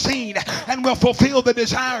on the scene and will fulfill the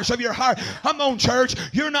desires of your heart. Come on, church.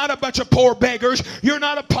 You're not a bunch of poor beggars. You're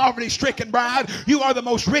not a poverty-stricken bride. You are the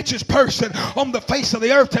most richest person on the face of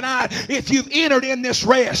the earth tonight. If you've entered in this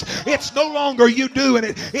rest, it's no longer you doing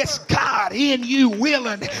it. It's God in you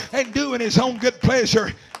willing and doing his own good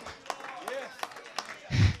pleasure.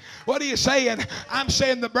 What are you saying? I'm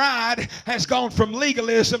saying the bride has gone from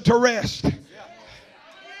legalism to rest.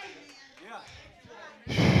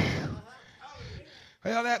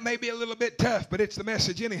 Well, that may be a little bit tough, but it's the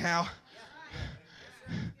message anyhow.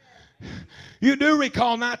 You do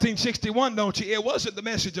recall 1961, don't you? It wasn't the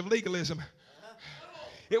message of legalism.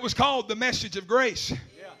 It was called the message of grace.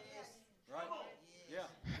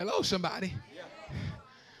 Hello, somebody.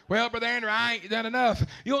 Well, Brother Andrew, I ain't done enough.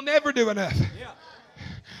 You'll never do enough.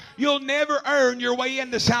 You'll never earn your way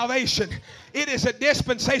into salvation. It is a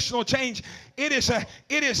dispensational change. It is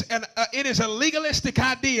a legalistic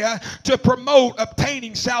idea to promote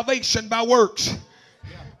obtaining salvation by works.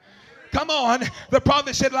 Come on. The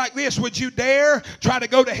prophet said like this: would you dare try to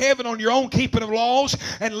go to heaven on your own keeping of laws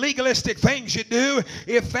and legalistic things you do?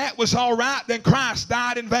 If that was all right, then Christ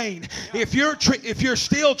died in vain. If you're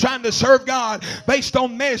still trying to serve God based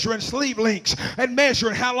on measuring sleeve lengths and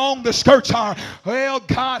measuring how long the skirts are, well,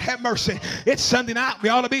 God have mercy. It's Sunday night. We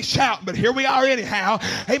ought to be shouting, but here we are anyhow.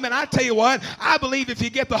 Amen. I tell you what, I believe if you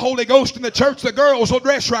get the Holy Ghost in the church, the girls will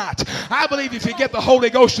dress right. I believe if you get the Holy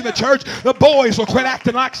Ghost in the church, the boys will quit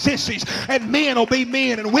acting like sissies, and men will be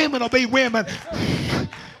men, and women will be women.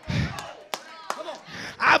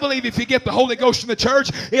 I believe if you get the Holy Ghost in the church,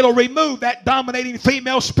 it'll remove that dominating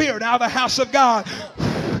female spirit out of the house of God.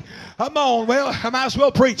 Come on, well, I might as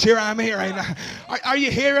well preach here. I'm here, ain't I? Are you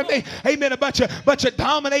hearing me? Amen. A bunch of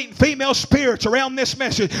dominating female spirits around this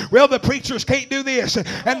message. Well, the preachers can't do this,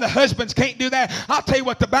 and the husbands can't do that. I'll tell you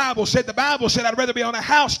what the Bible said. The Bible said I'd rather be on a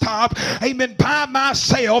housetop, amen, by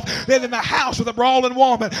myself than in the house with a brawling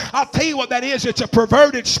woman. I'll tell you what that is. It's a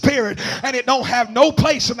perverted spirit, and it don't have no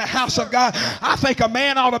place in the house of God. I think a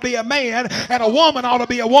man ought to be a man, and a woman ought to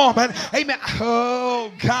be a woman. Amen.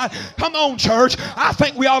 Oh, God. Come on, church. I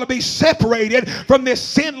think we ought to be separated from this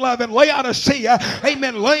sin-loving Laodicea,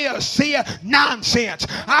 amen, Laodicea nonsense.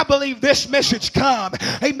 I believe this message come,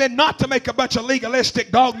 amen, not to make a bunch of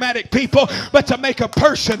legalistic, dogmatic people, but to make a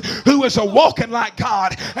person who is a walking like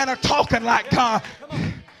God and a talking like God.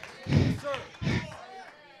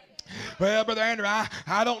 Well, Brother Andrew,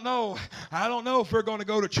 I don't know. I don't know if we're going to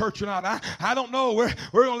go to church or not. I don't know. We're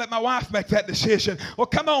going to let my wife make that decision. Well,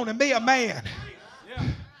 come on and be a man.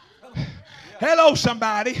 Hello,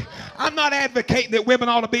 somebody. I'm not advocating that women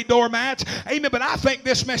ought to be doormats. Amen. But I think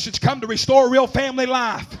this message come to restore real family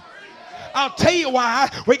life. I'll tell you why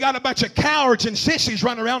we got a bunch of cowards and sissies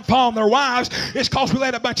running around following their wives. It's because we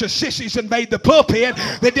let a bunch of sissies invade the pulpit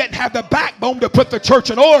that didn't have the backbone to put the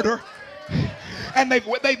church in order. And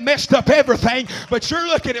they've messed up everything. But you're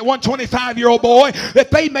looking at one 25-year-old boy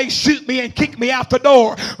that they may shoot me and kick me out the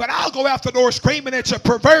door, but I'll go out the door screaming it's a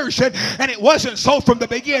perversion, and it wasn't so from the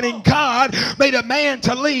beginning. God made a man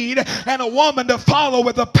to lead and a woman to follow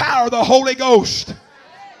with the power of the Holy Ghost.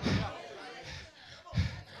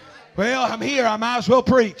 Well, I'm here. I might as well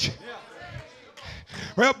preach.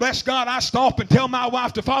 Well, bless God, I stomp and tell my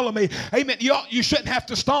wife to follow me. Amen. You shouldn't have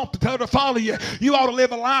to stomp to tell her to follow you. You ought to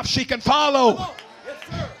live a life she can follow.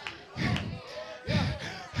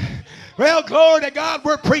 Well, glory to God,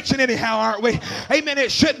 we're preaching anyhow, aren't we? Amen.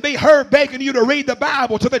 It shouldn't be her begging you to read the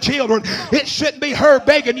Bible to the children. It shouldn't be her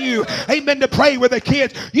begging you, amen, to pray with the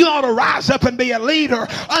kids. You ought to rise up and be a leader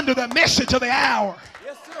under the message of the hour.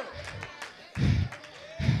 Yes, sir.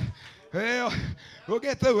 Well, we'll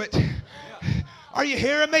get through it. Are you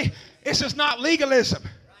hearing me? This is not legalism.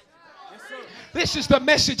 Yes, this is the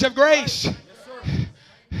message of grace.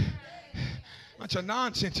 Yes, bunch of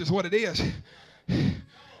nonsense is what it is.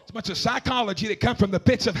 It's a bunch of psychology that come from the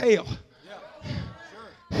pits of hell.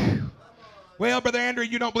 Yeah. Sure. Well, Brother Andrew,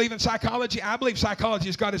 you don't believe in psychology? I believe psychology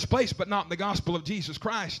has got its place, but not in the gospel of Jesus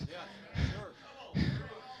Christ. Yeah. Sure.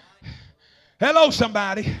 Hello,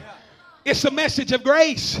 somebody. Yeah. It's the message of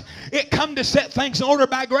grace. It come to set things in order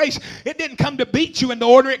by grace. It didn't come to beat you into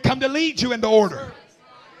order. It come to lead you into order.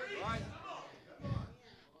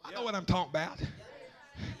 I know what I'm talking about.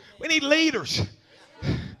 We need leaders.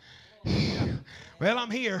 Well,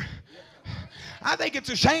 I'm here. I think it's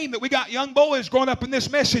a shame that we got young boys growing up in this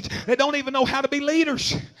message that don't even know how to be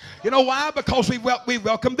leaders. You know why? Because we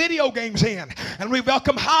welcome video games in, and we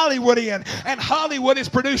welcome Hollywood in, and Hollywood is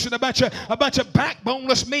producing a bunch of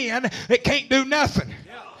backboneless men that can't do nothing.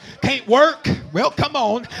 Can't work. Well, come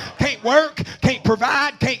on. Can't work. Can't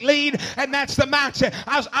provide. Can't lead. And that's the mindset.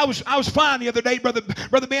 I was flying the other day, Brother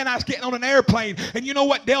Ben. I was getting on an airplane. And you know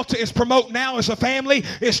what Delta is promoting now as a family?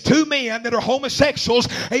 Is two men that are homosexuals,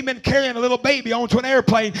 amen, carrying a little baby onto an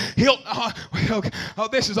airplane.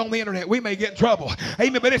 This is on the internet. We may get in trouble.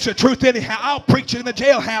 Amen. But it's the truth anyhow. I'll preach it in the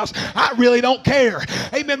jailhouse. I really don't care.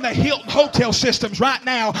 Amen. The Hilton hotel systems right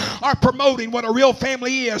now are promoting what a real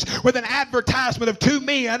family is with an advertisement of two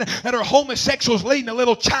men that are homosexuals leading a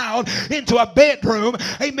little child into a bedroom,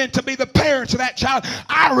 amen, to be the parents of that child.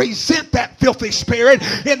 I resent that filthy spirit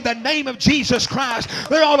in the name of Jesus Christ.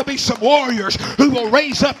 There ought to be some warriors who will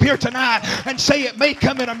raise up here tonight and say it may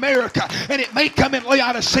come in America and it may come in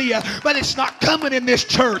Laodicea, but it's not coming in this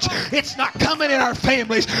church. It's not coming in our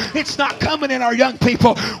families. It's not coming in our young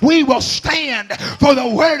people. We will stand for the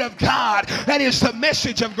word of God. That is the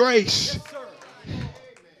message of grace.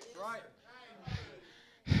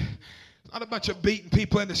 Not a bunch of beating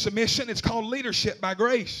people into submission. It's called leadership by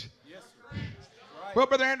grace. Yes, sir. Right. Well,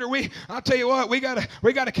 Brother Andrew, I'll tell you what, we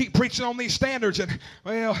gotta keep preaching on these standards. And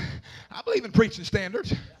well, I believe in preaching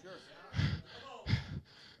standards.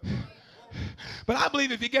 But I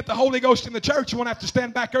believe if you get the Holy Ghost in the church, you won't have to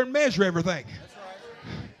stand back there and measure everything. That's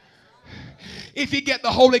right. If you get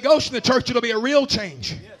the Holy Ghost in the church, it'll be a real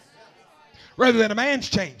change rather than a man's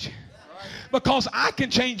change. Because I can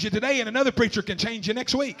change you today and another preacher can change you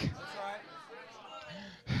next week.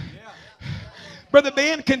 Brother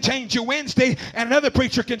Ben can change you Wednesday and another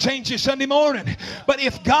preacher can change you Sunday morning. But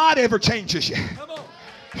if God ever changes you,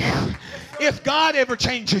 if God ever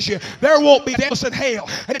changes you, there won't be devils in hell.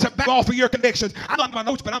 And it's a back off of your convictions. I'm not in my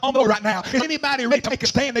notes, but I'm on the road right now. Is anybody ready to make a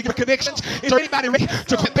stand against your convictions? Is there anybody ready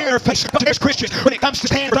to prepare face as Christians when it comes to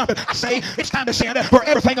stand trumpet? I say it's time to stand for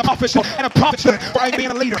everything a prophet stood and a prophet stood for being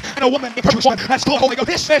a leader and a woman that's full of Holy Ghost.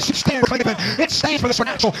 This message stands for living. It stands for the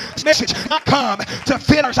supernatural. This message not come to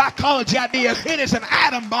fit our psychology ideas. It is an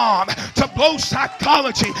atom bomb to blow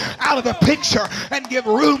psychology out of the picture and give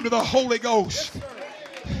room to the Holy Ghost.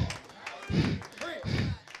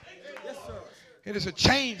 It is a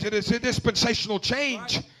change. It is a dispensational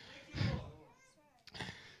change.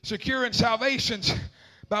 Securing salvations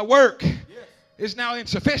by work is now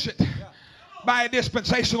insufficient. By a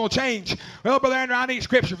dispensational change. Well, Brother Andrew, I need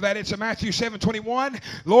scripture for that. It's in Matthew 7:21.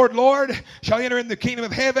 Lord, Lord, shall enter in the kingdom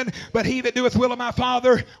of heaven, but he that doeth will of my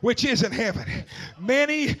Father which is in heaven.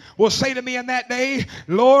 Many will say to me in that day,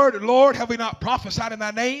 Lord, Lord, have we not prophesied in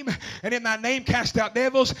thy name? And in thy name cast out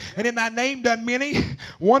devils? And in thy name done many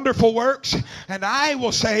wonderful works? And I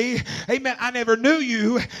will say, amen, I never knew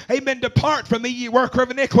you. Amen, depart from me, ye worker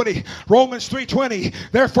of iniquity. Romans 3:20.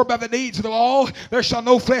 Therefore by the deeds of the law there shall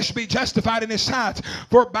no flesh be justified in his sight,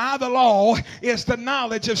 for by the law is the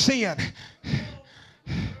knowledge of sin.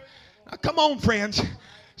 Now, come on, friends.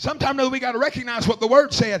 Sometime we got to recognize what the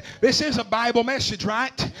word said. This is a Bible message,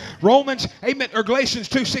 right? Romans, amen, or Galatians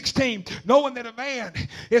 2:16. Knowing that a man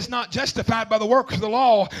is not justified by the works of the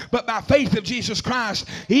law, but by faith of Jesus Christ.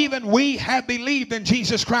 Even we have believed in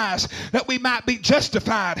Jesus Christ, that we might be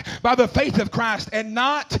justified by the faith of Christ, and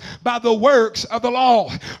not by the works of the law.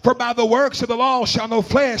 For by the works of the law shall no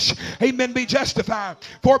flesh, amen, be justified.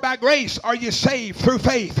 For by grace are you saved through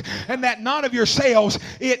faith, and that not of yourselves,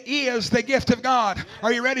 it is the gift of God.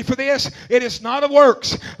 Are you ready for this? It is not of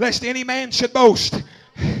works, lest any man should boast.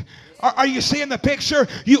 Are you seeing the picture?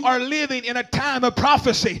 You are living in a time of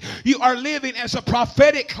prophecy. You are living as a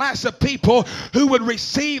prophetic class of people who would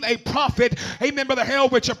receive a prophet. Amen, Brother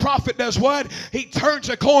Harold, which a prophet does what? He turns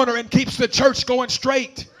a corner and keeps the church going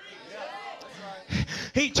straight.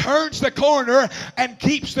 He turns the corner and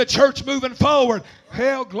keeps the church moving forward.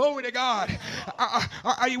 Hell, glory to God.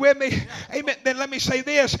 Are you with me? Amen. Then let me say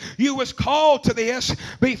this. You was called to this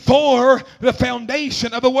before the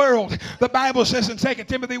foundation of the world. The Bible says in 2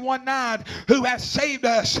 Timothy 1:9, who hath saved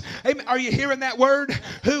us. Amen. Are you hearing that word?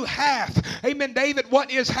 Who hath. Amen. David, what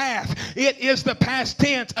is hath? It is the past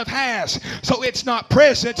tense of has. So it's not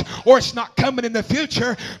present or it's not coming in the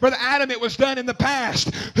future. Brother Adam, it was done in the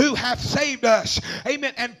past. Who hath saved us.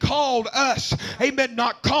 Amen. And called us. Amen.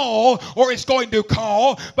 Not call or it's going to call.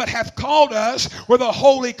 But hath called us with a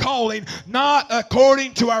holy calling, not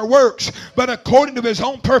according to our works, but according to his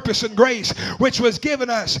own purpose and grace, which was given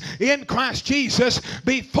us in Christ Jesus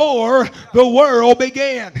before the world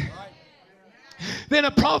began. Then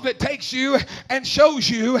a prophet takes you and shows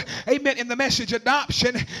you, amen, in the message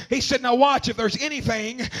adoption. He said, now watch, if there's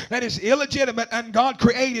anything that is illegitimate and God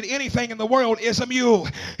created anything in the world is a mule.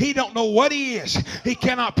 He don't know what he is. He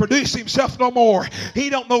cannot produce himself no more. He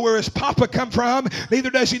don't know where his papa come from. Neither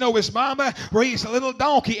does he know his mama, where he's a little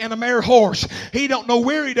donkey and a mare horse. He don't know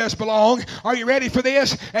where he does belong. Are you ready for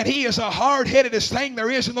this? And he is a hard-headedest thing there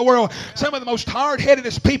is in the world. Some of the most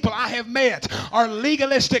hard-headedest people I have met are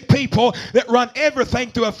legalistic people that run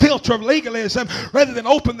everything through a filter of legalism rather than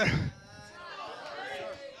open their...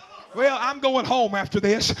 Well, I'm going home after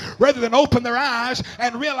this. Rather than open their eyes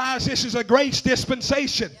and realize this is a grace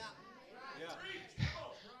dispensation.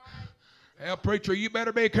 Well, preacher, you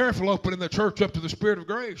better be careful opening the church up to the Spirit of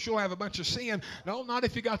grace. You'll have a bunch of sin. No, not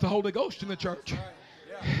if you got the Holy Ghost in the church.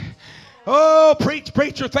 Oh,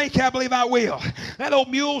 preacher, think I believe I will. That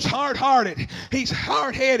old mule's hard-hearted. He's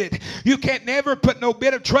hard-headed. You can't never put no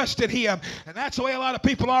bit of trust in him. And that's the way a lot of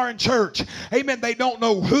people are in church. Amen. They don't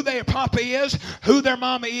know who their papa is, who their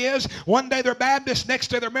mama is. One day they're Baptist, next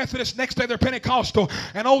day they're Methodist, next day they're Pentecostal.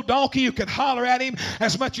 An old donkey, you can holler at him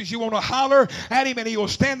as much as you want to holler at him, and he will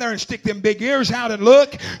stand there and stick them big ears out and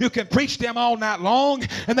look. You can preach them all night long,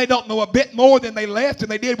 and they don't know a bit more than they left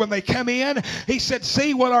and they did when they come in. He said,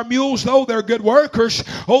 see what our mules, though they're good workers,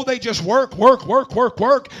 oh, they just work.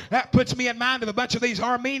 That puts me in mind of a bunch of these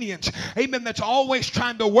Armenians, amen, that's always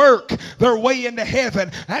trying to work their way into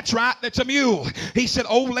heaven. That's right, that's a mule. He said,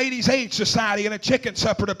 old ladies' aid society and a chicken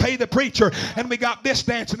supper to pay the preacher, and we got this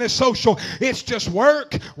dance and this social. It's just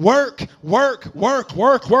work. What are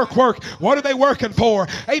they working for?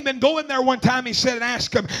 Amen. Go in there one time, he said, and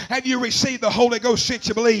ask them, have you received the Holy Ghost since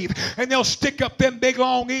you believe? And they'll stick up them big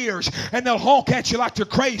long ears and they'll honk at you like they're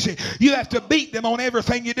crazy. You have to beat them on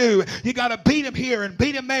everything you do. You got to beat them here and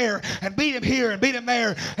beat them there and beat them here and beat them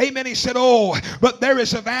there. Amen. He said, oh, but there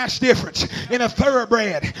is a vast difference in a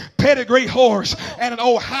thoroughbred pedigree horse and an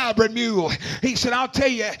old hybrid mule. He said, I'll tell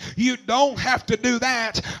you, you don't have to do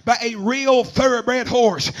that by a real thoroughbred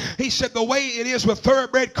horse. He said, the way it is with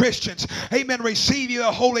thoroughbred Christians, amen, receive you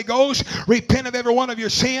the Holy Ghost, repent of every one of your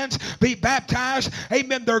sins, be baptized,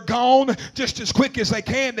 amen, they're gone just as quick as they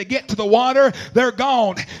can to get to the water. They're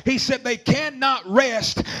gone. He said they cannot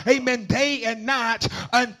rest, amen, day and night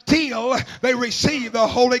until they receive the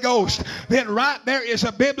Holy Ghost. Then right there is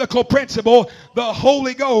a biblical principle. The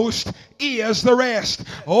Holy Ghost is the rest.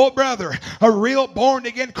 Oh, brother, a real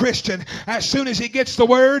born-again Christian, as soon as he gets the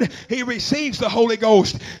word, he receives the Holy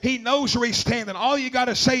Ghost. He knows where he's standing. All you got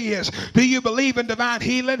to say is, do you believe in divine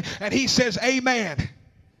healing? And he says, amen.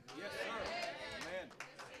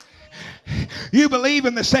 You believe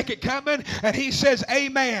in the second coming? And he says,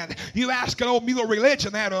 amen. You ask an old mule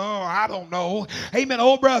religion that, oh, I don't know. Amen,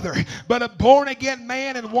 old brother. But a born-again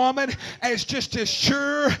man and woman is just as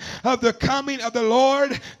sure of the coming of the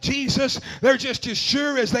Lord Jesus. They're just as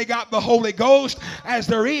sure as they got the Holy Ghost as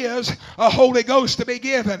there is a Holy Ghost to be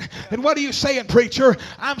given. And what are you saying, preacher?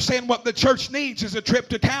 I'm saying what the church needs is a trip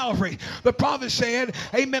to Calvary. The prophet said,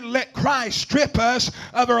 amen, let Christ strip us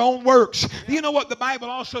of our own works. You know what the Bible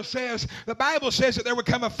also says? The Bible says that there would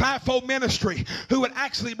come a fivefold ministry who would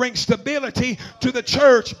actually bring stability to the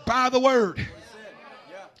church by the word.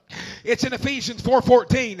 It's in Ephesians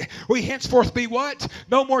 4:14. We henceforth be what?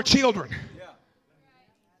 No more children.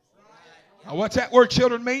 Now, what's that word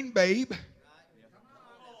children mean? Babe.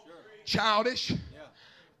 Childish.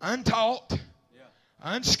 Untaught.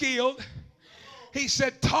 Unskilled. He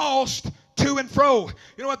said tossed to and fro.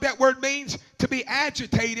 You know what that word means? To be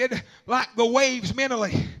agitated like the waves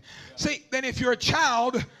mentally. See, then if you're a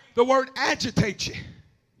child, the word agitates you.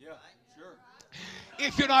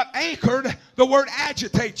 If you're not anchored, the word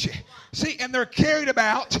agitates you. See, and they're carried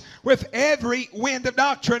about with every wind of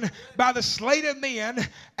doctrine by the sleight of men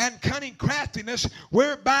and cunning craftiness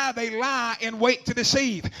whereby they lie in wait to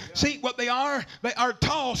deceive. See what they are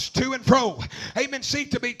tossed to and fro. Amen. See,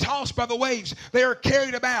 to be tossed by the waves. They are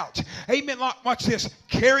carried about. Amen. Watch this.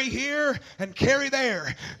 Carry here and carry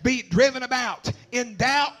there. Be driven about in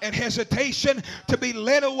doubt and hesitation, to be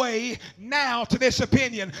led away now to this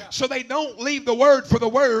opinion. So they don't leave the word for the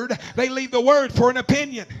word. They leave the word for an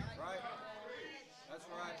opinion.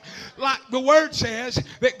 Like the word says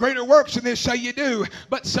that greater works than this shall you do.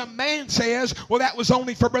 But some man says, well, that was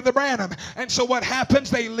only for Brother Branham. And so what happens?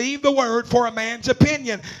 They leave the word for a man's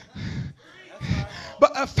opinion.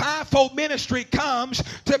 But a fivefold ministry comes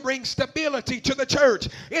to bring stability to the church.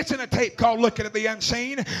 It's in a tape called Looking at the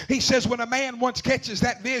Unseen. He says when a man once catches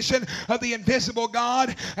that vision of the invisible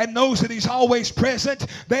God and knows that he's always present,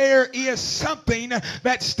 there is something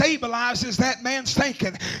that stabilizes that man's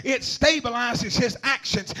thinking. It stabilizes his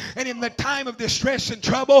actions. And in the time of distress and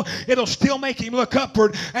trouble, it'll still make him look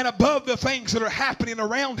upward and above the things that are happening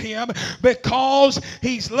around him, because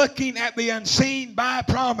he's looking at the unseen by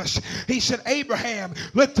promise. He said Abraham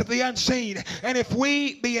looked at the unseen. And if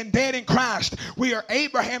we, being dead in Christ, we are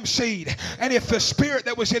Abraham's seed. And if the Spirit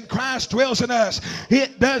that was in Christ dwells in us,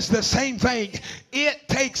 it does the same thing. It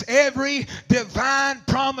takes every divine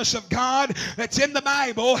promise of God that's in the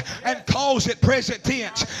Bible and calls it present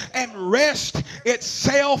tense and rest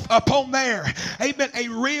itself upon there. Amen. A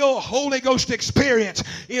real Holy Ghost experience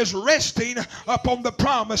is resting upon the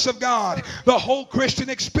promise of God. The whole Christian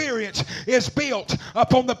experience is built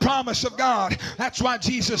upon the promise of God. That's why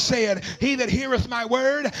Jesus said, he that heareth my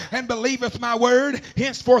word and believeth my word,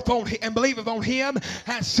 henceforth and believeth on him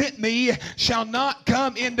has sent me, shall not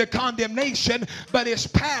come into condemnation, but is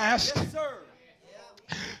passed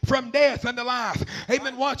from death unto life.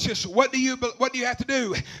 Amen. Watch this. What do you have to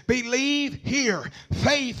do? Believe, hear.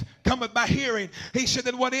 Faith cometh by hearing. He said,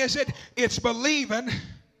 then what is it? It's believing,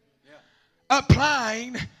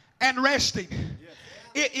 applying, and resting.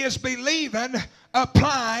 It is believing,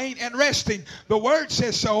 applying, and resting. The word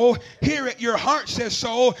says so. Hear it. Your heart says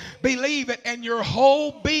so. Believe it, and your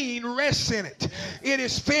whole being rests in it. It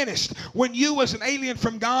is finished. When you was an alien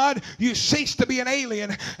from God, you ceased to be an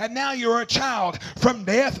alien, and now you're a child. From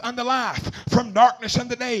death unto life, from darkness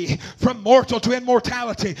unto day, from mortal to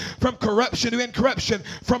immortality, from corruption to incorruption,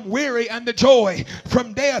 from weary unto joy,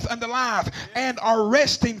 from death unto life, and are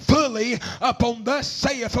resting fully upon thus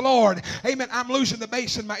saith the Lord. Amen. I'm losing the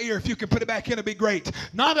bass in my ear. If you can put it back in, it'll be great.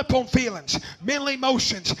 Not upon feelings, mental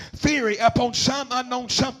emotions, theory, upon some unknown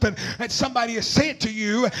something that somebody has said to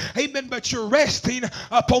you. Amen. But you're resting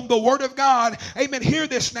upon the Word of God. Amen. Hear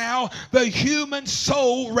this now. The human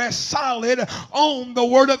soul rests solid on the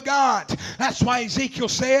Word of God. That's why Ezekiel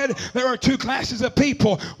said there are two classes of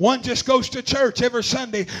people. One just goes to church every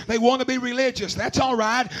Sunday. They want to be religious. That's all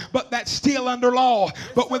right, but that's still under law.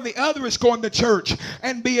 But when the other is going to church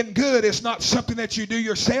and being good, it's not something that you do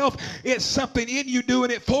yourself. It's something in you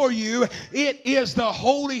doing it for you. It is the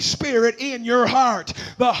Holy Spirit in your heart.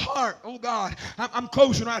 The heart, oh God, I'm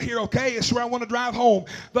closing right here, okay? It's where I want to drive home.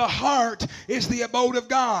 The heart is the abode of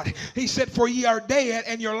God. He said, for ye are dead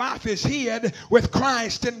and your life is hid with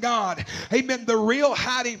Christ in God. Amen. The real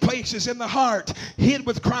hiding place is in the heart, hid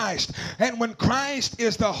with Christ. And when Christ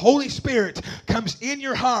is the Holy Spirit comes in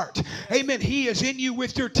your heart, amen, he is in you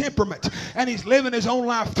with your temperament and he's living his own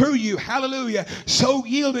life through you. Hallelujah. So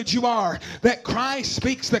yielded you are that Christ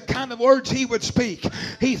speaks the kind of words he would speak.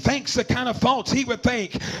 He thinks the kind of thoughts he would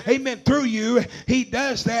think. Amen. Through you, he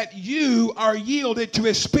does that. You are yielded to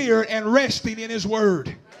his Spirit and resting in his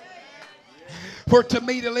word. For to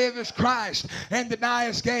me to live is Christ, and to die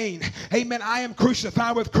is gain. Amen. I am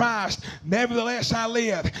crucified with Christ. Nevertheless I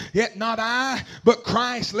live. Yet not I, but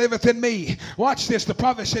Christ liveth in me. Watch this. The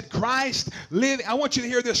prophet said, Christ living. I want you to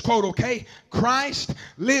hear this quote, okay? Christ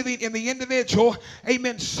living in the individual.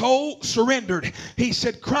 Amen. Soul surrendered. He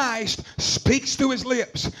said, Christ speaks through his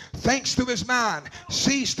lips, thinks through his mind,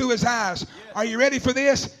 sees through his eyes. Are you ready for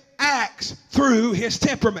this? Acts through his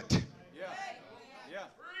temperament.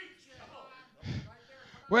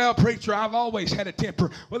 Well, preacher, I've always had a temper.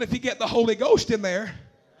 Well, if you get the Holy Ghost in there,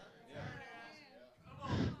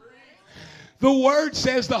 the Word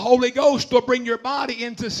says the Holy Ghost will bring your body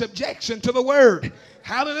into subjection to the Word.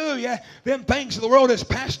 Hallelujah. Them things of the world has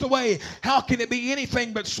passed away. How can it be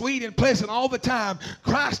anything but sweet and pleasant all the time?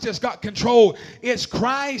 Christ has got control. It's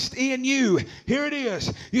Christ in you. Here it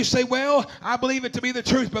is. You say, well, I believe it to be the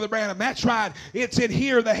truth, Brother Branham. That's right. It's in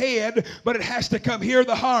here, the head, but it has to come here,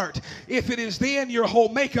 the heart. If it is then, your whole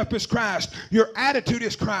makeup is Christ. Your attitude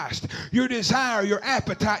is Christ. Your desire, your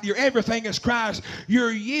appetite, your everything is Christ.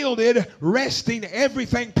 You're yielded, resting,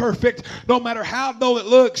 everything perfect. No matter how dull it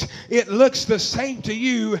looks the same to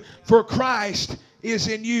you, for Christ is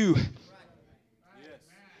in you.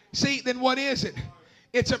 See, then what is it?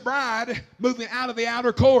 It's a bride moving out of the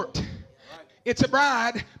outer court. It's a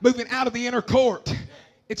bride moving out of the inner court.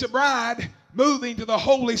 It's a bride moving to the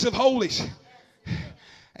holies of holies.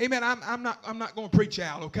 Amen. I'm not going to preach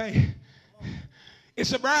out, okay?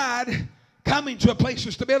 It's a bride coming to a place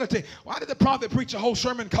of stability. Why did the prophet preach a whole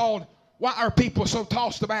sermon called "Why Are People So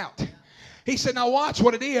Tossed About"? He said, now watch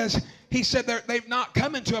what it is. He said they've not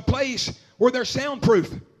come into a place where they're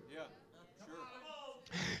soundproof. Yeah, sure.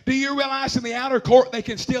 Do you realize in the outer court they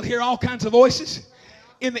can still hear all kinds of voices?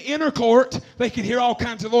 in the inner court, they could hear all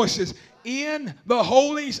kinds of voices. In the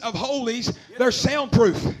holies of holies, they're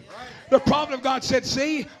soundproof. The prophet of God said,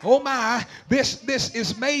 see, oh my, this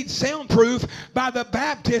is made soundproof by the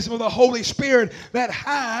baptism of the Holy Spirit that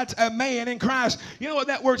hides a man in Christ. You know what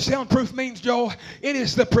that word soundproof means, Joel? It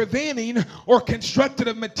is the preventing or constructed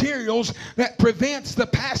of materials that prevents the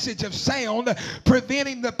passage of sound,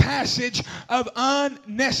 preventing the passage of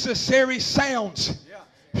unnecessary sounds.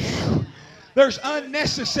 There's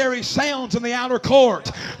unnecessary sounds in the outer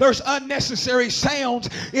court. There's unnecessary sounds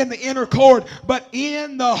in the inner court. But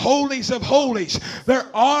in the holies of holies,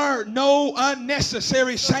 there are no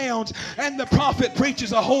unnecessary sounds. And the prophet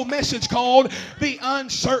preaches a whole message called the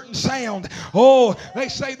uncertain sound. Oh, they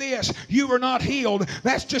say this, you are not healed.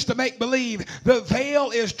 That's just to make believe. The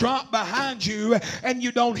veil is dropped behind you and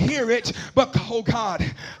you don't hear it. But, oh God,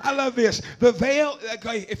 I love this. The veil,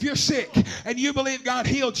 okay, if you're sick and you believe God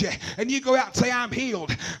healed you and you go out and say, I'm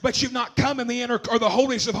healed, but you've not come in the inner or the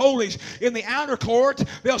holies of holies. In the outer court,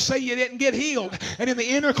 they'll say you didn't get healed. And in the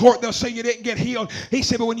inner court, they'll say you didn't get healed. He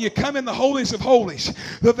said, but when you come in the holies of holies,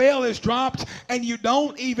 the veil is dropped and you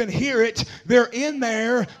don't even hear it. They're in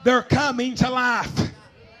there. They're coming to life.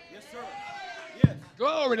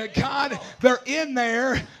 Glory to God. They're in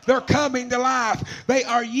there. They're coming to life. They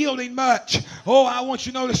are yielding much. Oh, I want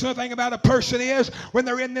you to notice another thing about a person is when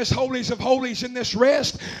they're in this holies of holies, in this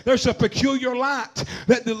rest, there's a peculiar light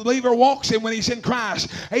that the believer walks in when he's in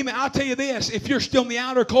Christ. Amen. I'll tell you this. If you're still in the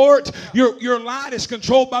outer court, your light is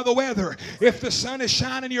controlled by the weather. If the sun is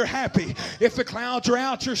shining, you're happy. If the clouds are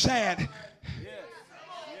out, you're sad.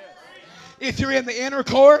 If you're in the inner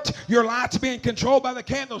court, your light's being controlled by the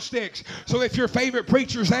candlesticks. So if your favorite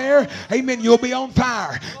preacher's there, amen, you'll be on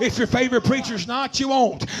fire. If your favorite preacher's not, you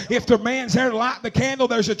won't. If the man's there to light the candle,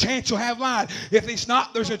 there's a chance you'll have light. If he's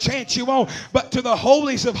not, there's a chance you won't. But to the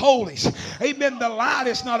holies of holies, amen, the light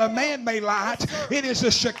is not a man-made light. It is a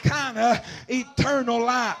Shekinah eternal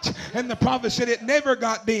light. And the prophet said it never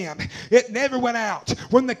got dim. It never went out.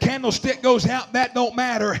 When the candlestick goes out, that don't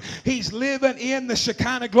matter. He's living in the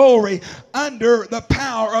Shekinah glory under the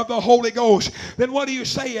power of the Holy Ghost. Then what are you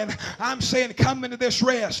saying? I'm saying come into this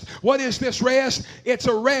rest. What is this rest? It's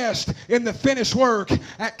a rest in the finished work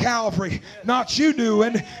at Calvary. Not you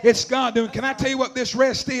doing, it's God doing. Can I tell you what this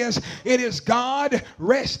rest is? It is God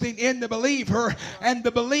resting in the believer and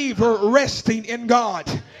the believer resting in God.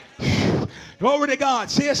 Glory to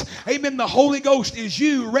God, sis. Amen. The Holy Ghost is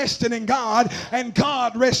you resting in God and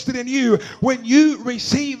God resting in you. When you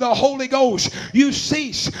receive the Holy Ghost, you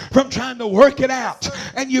cease from trying to work it out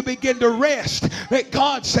and you begin to rest that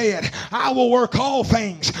God said, I will work all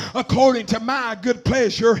things according to my good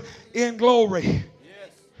pleasure in glory.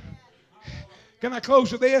 Can I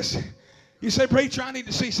close with this? You say, preacher, I need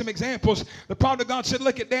to see some examples. The prophet of God said,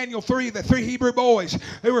 look at Daniel 3, the 3 Hebrew boys.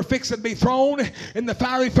 They were fixing to be thrown in the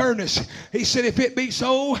fiery furnace. He said, if it be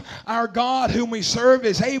so, our God whom we serve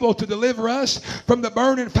is able to deliver us from the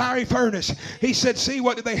burning fiery furnace. He said, see,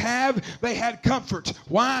 what did they have? They had comfort.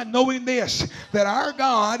 Why? Knowing this, that our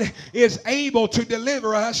God is able to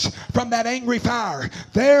deliver us from that angry fire.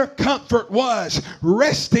 Their comfort was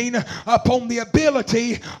resting upon the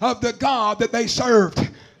ability of the God that they served.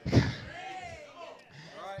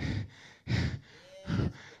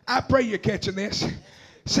 I pray you're catching this.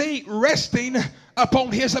 See, resting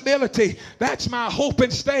upon His ability. That's my hope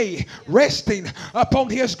and stay. Resting upon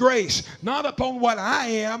His grace. Not upon what I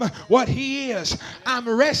am, what He is. I'm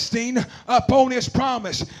resting upon His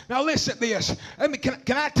promise. Now listen to this.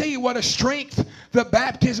 Can I tell you what a strength the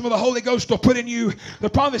baptism of the Holy Ghost will put in you? The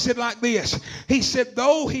prophet said like this. He said,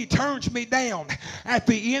 though He turns me down at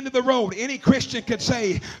the end of the road, any Christian could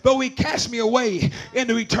say, though He casts me away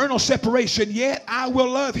into eternal separation, yet I will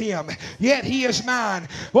love Him. Yet He is mine.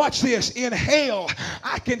 Watch this. In hell,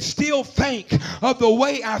 I can still think of the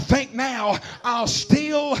way I think now. I'll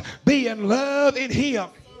still be in love in Him.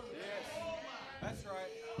 That's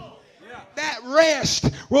right. Yeah. That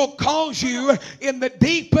rest will cause you in the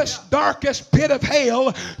deepest, darkest pit of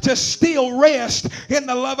hell to still rest in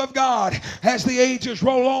the love of God. As the ages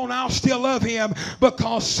roll on, I'll still love Him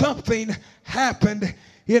because something happened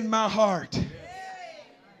in my heart.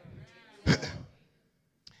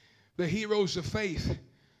 The heroes of faith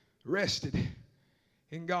rested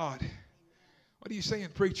in God. What are you saying,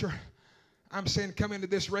 preacher? I'm saying come into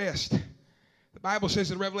this rest. The Bible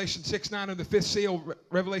says in Revelation 6:9 of the fifth seal,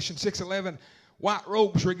 Revelation 6:11, white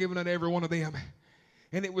robes were given unto every one of them.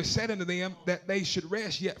 And it was said unto them that they should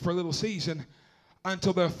rest yet for a little season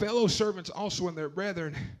until their fellow servants also and their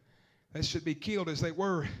brethren that should be killed as they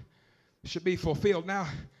were should be fulfilled. Now,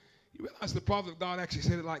 you realize the prophet of God actually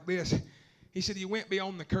said it like this. He said, you went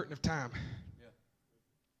beyond the curtain of time.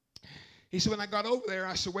 He said, when I got over there,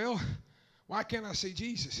 I said, well, why can't I see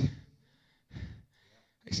Jesus?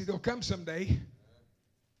 He said, he'll come someday.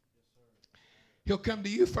 He'll come to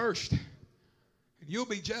you first, and you'll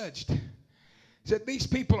be judged. He said, these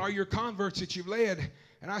people are your converts that you've led.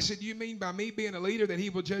 And I said, you mean by me being a leader that he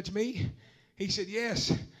will judge me? He said,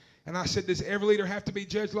 yes. And I said, does every leader have to be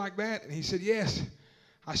judged like that? And he said, yes.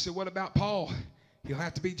 I said, what about Paul? He'll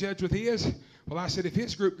have to be judged with his? Well, I said, if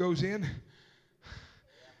his group goes in,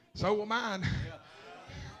 so will mine.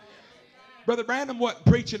 Brother Branham wasn't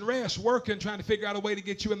preaching rest, working, trying to figure out a way to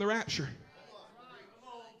get you in the rapture.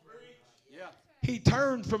 He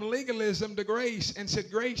turned from legalism to grace and said,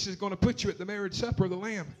 grace is going to put you at the marriage supper of the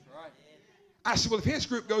Lamb. I said, well, if his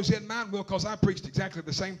group goes in, mine will, because I preached exactly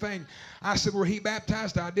the same thing. I said, where he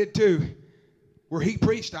baptized, I did too. Where he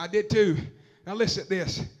preached, I did too. Now listen to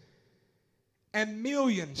this. And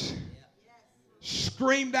millions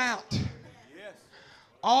screamed out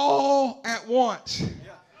all at once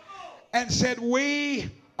and said, we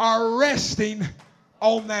are resting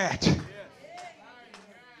on that.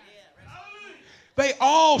 They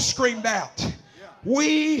all screamed out,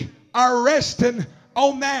 we are resting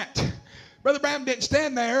on that. Brother Branham didn't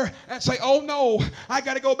stand there and say, oh no, I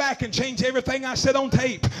got to go back and change everything I said on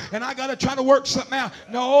tape, and I got to try to work something out.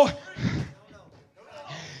 No.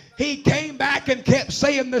 He came back and kept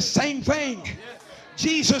saying the same thing.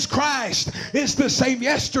 Jesus Christ is the same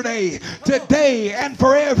yesterday, today, and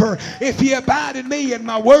forever. If ye abide in me and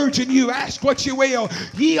my words in you, ask what you will.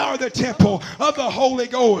 Ye are the temple of the Holy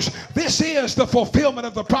Ghost. This is the fulfillment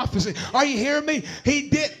of the prophecy. Are you hearing me? He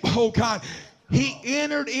did, oh God, he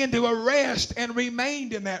entered into a rest and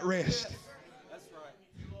remained in that rest.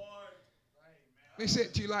 Let me say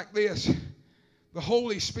it to you like this. The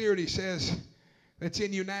Holy Spirit, he says, that's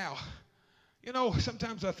in you now. You know,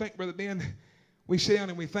 sometimes I think, Brother Ben, we sit down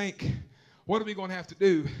and we think, what are we going to have to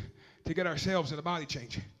do to get ourselves in a body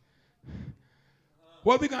change?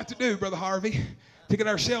 What are we going to have to do, Brother Harvey, to get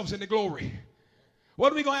ourselves into glory?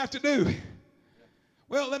 What are we going to have to do?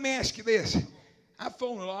 Well, let me ask you this. I've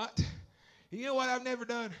flown a lot. You know what I've never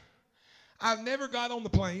done? I've never got on the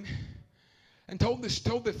plane and told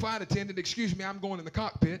the flight attendant, excuse me, I'm going in the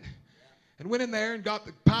cockpit, and went in there and got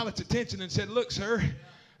the pilot's attention and said, look, sir,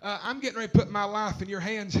 I'm getting ready to put my life in your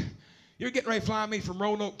hands. You're getting ready to fly me from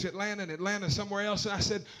Roanoke to Atlanta and Atlanta somewhere else. And I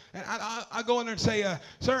said, and I go in there and say,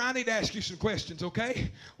 sir, I need to ask you some questions,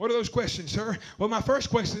 okay? What are those questions, sir? Well, my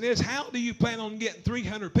first question is, how do you plan on getting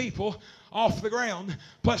 300 people off the ground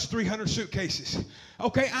plus 300 suitcases?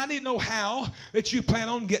 Okay, I need to know how that you plan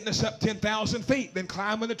on getting us up 10,000 feet, then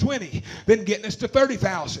climbing to 20, then getting us to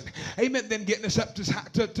 30,000. Amen. Then getting us up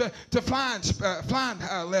to flying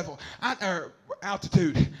level, or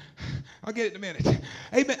altitude. I'll get it in a minute.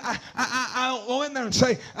 Amen. I'll go in there and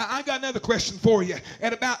say, I got another question for you.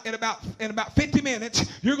 In about 50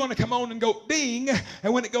 minutes, you're going to come on and go ding.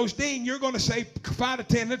 And when it goes ding, you're going to say, flight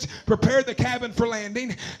attendants, prepare the cabin for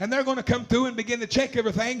landing. And they're going to come through and begin to check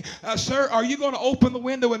everything. Sir, are you going to open the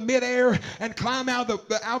window in midair and climb out of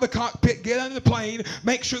the cockpit, get under the plane,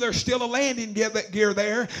 make sure there's still a landing gear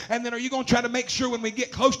there? And then are you going to try to make sure when we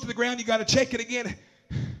get close to the ground, you got to check it again?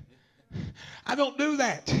 I don't do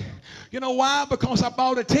that. You know why? Because I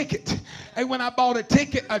bought a ticket. And when I bought a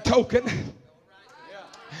ticket, a token,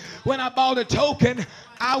 when I bought a token,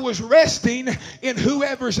 I was resting in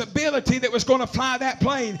whoever's ability that was going to fly that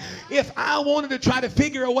plane. If I wanted to try to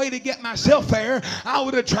figure a way to get myself there, I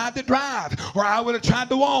would have tried to drive or I would have tried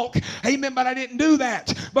to walk. Amen. But I didn't do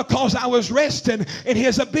that because I was resting in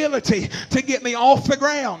his ability to get me off the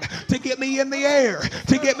ground, to get me in the air,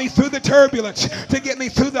 to get me through the turbulence, to get me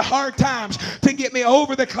through the hard times, to get me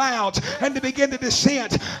over the clouds and to begin to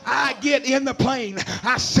descend. I get in the plane.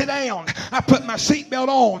 I sit down. I put my seatbelt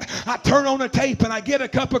on. I turn on the tape and I get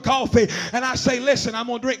a cup of coffee and I say, listen, I'm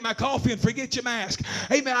going to drink my coffee and forget your mask.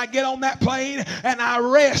 Amen. I get on that plane and I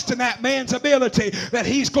rest in that man's ability that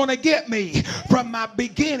he's going to get me from my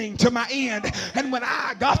beginning to my end. And when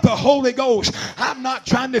I got the Holy Ghost, I'm not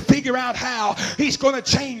trying to figure out how he's going to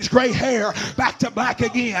change gray hair back to black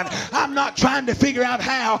again. I'm not trying to figure out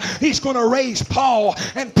how he's going to raise Paul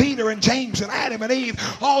and Peter and James and Adam and Eve.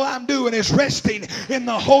 All I'm doing is resting in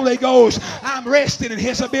the Holy Ghost. I'm resting in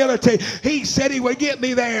his ability. He said he would get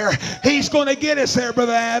me there. He's going to get us there,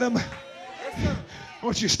 Brother Adam. I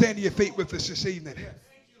want you to stand to your feet with us this evening.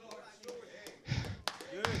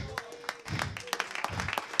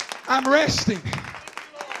 I'm resting.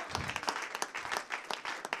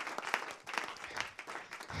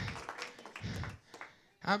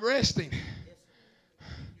 I'm resting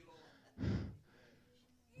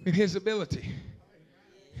in his ability.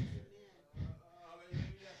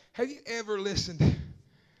 Have you ever listened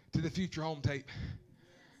to to the Future Home tape.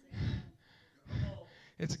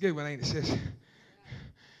 It's a good one, ain't it, sis?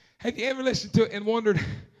 Have you ever listened to it and wondered,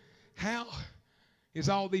 how is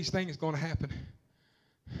all these things going to happen?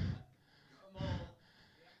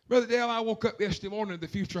 Brother Dale, I woke up yesterday morning to the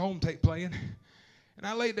Future Home tape playing, and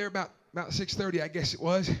I laid there about 6:30, I guess it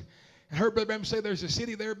was, and heard Brother Branham say there's a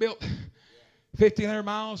city there built 1,500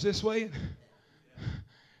 miles this way, and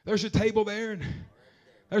there's a table there, and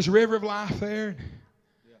there's a river of life there.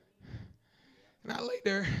 And I laid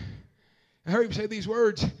there. I heard him say these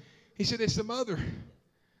words. He said, it's the mother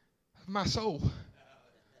of my soul.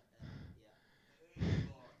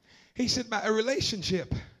 He said, by a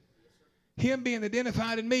relationship, him being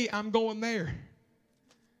identified in me, I'm going there.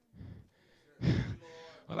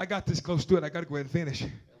 Well, I got this close to it. I got to go ahead and finish.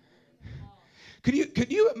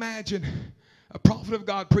 Could you imagine a prophet of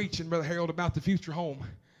God preaching, Brother Harold, about the future home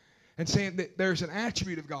and saying that there's an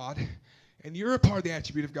attribute of God, and you're a part of the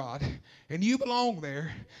attribute of God, and you belong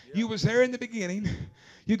there. Yeah. You was there in the beginning.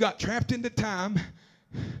 You got trapped into time.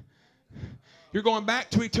 You're going back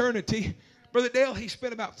to eternity. Brother Dale, he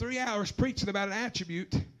spent about 3 hours preaching about an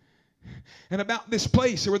attribute and about this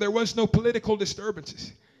place where there was no political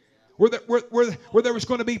disturbances, where there was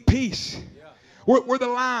going to be peace, where the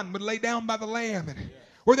lion would lay down by the lamb, and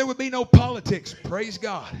where there would be no politics, praise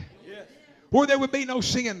God, where there would be no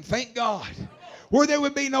sin, thank God, where there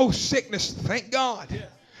would be no sickness, thank God,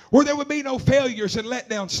 where there would be no failures and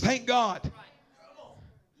letdowns, thank God.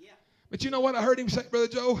 But you know what I heard him say, Brother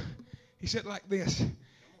Joe? He said like this.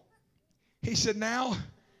 He said, now,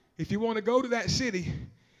 if you want to go to that city,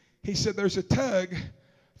 he said, there's a tug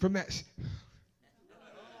from that.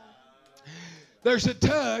 There's a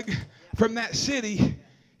tug from that city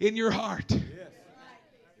in your heart.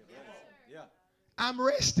 I'm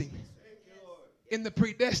resting in the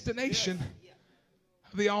predestination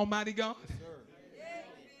of the Almighty God.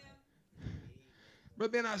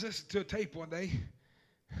 But then I was listening to a tape one day.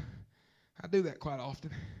 I do that quite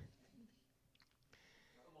often.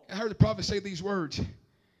 I heard the prophet say these words.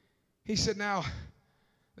 He said, now,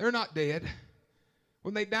 they're not dead.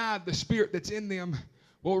 When they died, the spirit that's in them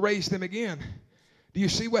will raise them again. Do you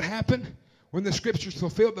see what happened? When the scriptures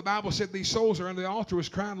fulfilled, the Bible said these souls are under the altar was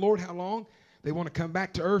crying, Lord, how long? They want to come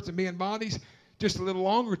back to earth and be in bodies. Just a little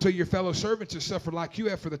longer till your fellow servants have suffered like you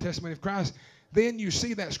have for the testimony of Christ. Then you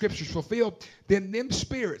see that scripture's fulfilled. Then them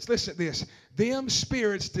spirits, listen to this, them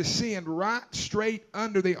spirits descend right straight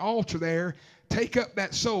under the altar there, take up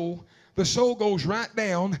that soul. The soul goes right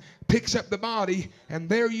down, picks up the body, and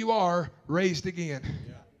there you are, raised again.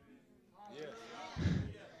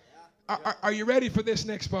 Are you ready for this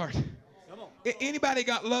next part? Anybody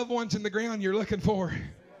got loved ones in the ground you're looking for?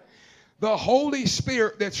 The Holy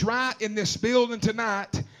Spirit that's right in this building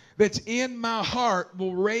tonight, that's in my heart,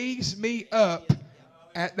 will raise me up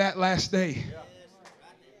at that last day.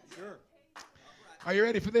 Are you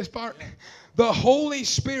ready for this part? The Holy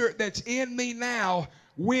Spirit that's in me now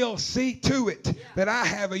will see to it that I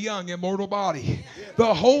have a young immortal body.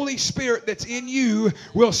 The Holy Spirit that's in you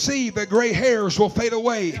will see the gray hairs will fade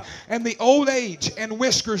away and the old age and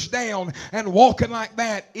whiskers down and walking like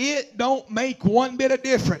that. It don't make one bit of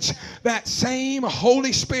difference. That same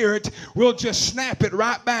Holy Spirit will just snap it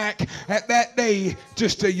right back at that day,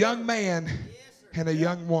 just a young man and a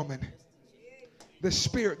young woman. The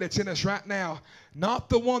Spirit that's in us right now, not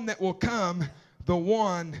the one that will come, the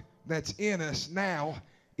one that's in us now.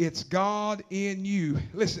 It's God in you.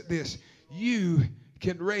 Listen to this. You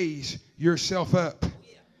can raise yourself up.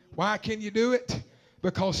 Why can you do it?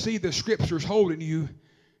 Because, see, the scripture's holding you.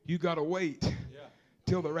 You got to wait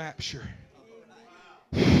till the rapture.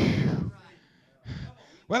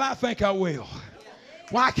 Well, I think I will.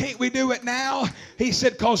 Why can't we do it now? He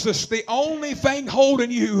said, because the only thing holding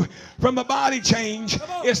you from a body change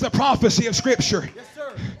is the prophecy of Scripture. Yes,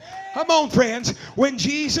 sir. Come on, friends. When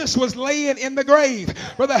Jesus was laying in the grave,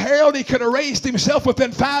 Brother Harold, he could have raised himself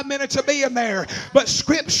within 5 minutes of being there. But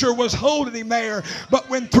Scripture was holding him there. But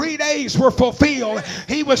when 3 days were fulfilled,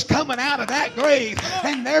 he was coming out of that grave.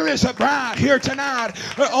 And there is a bride here tonight.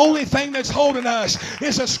 The only thing that's holding us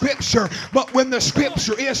is a Scripture. But when the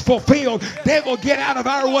Scripture is fulfilled, devil, get out of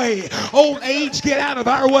our way. Old age, get out of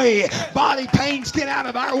our way. Body pains, get out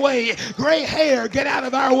of our way. Gray hair, get out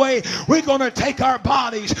of our way. We're going to take our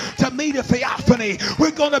bodies to meet a theophany.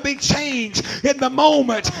 We're going to be changed in the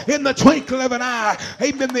moment, in the twinkle of an eye.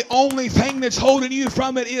 Amen. The only thing that's holding you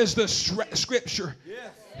from it is the Scripture.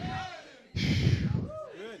 Yes.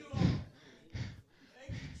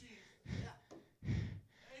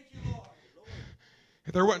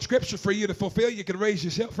 If there wasn't Scripture for you to fulfill, you could raise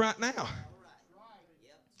yourself right now.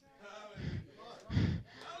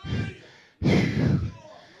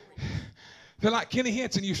 Feel like Kenny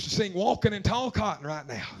Henson used to sing Walking in Tall Cotton right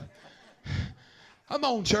now. Come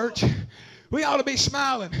on, church. We ought to be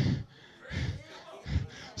smiling.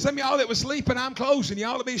 Some of y'all that was sleeping, I'm closing. You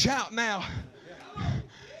ought to be shouting now.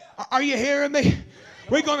 Are you hearing me?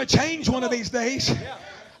 We're going to change one of these days.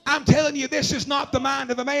 I'm telling you, this is not the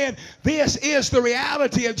mind of a man. This is the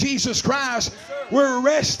reality of Jesus Christ. We're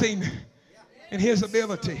resting in His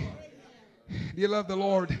ability. Do you love the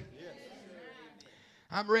Lord?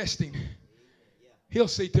 I'm resting. He'll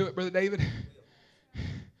see to it, Brother David.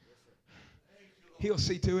 He'll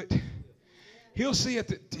see to it. He'll see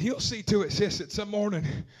to it, sis, that some morning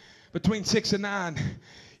between 6 and 9,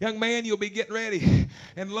 young man, you'll be getting ready,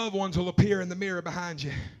 and loved ones will appear in the mirror behind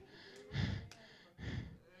you.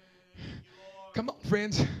 Come on,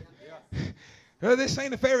 friends. This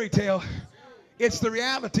ain't a fairy tale. It's the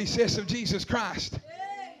reality, sis, of Jesus Christ.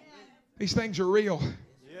 These things are real.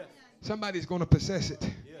 Somebody's going to possess it.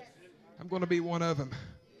 I'm going to be one of them.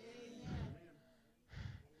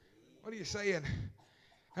 What are you saying?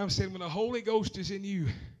 I'm saying when the Holy Ghost is in you,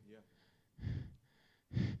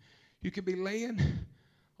 you can be laying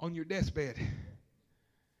on your deathbed,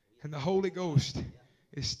 and the Holy Ghost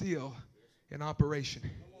is still in operation.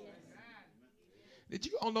 Did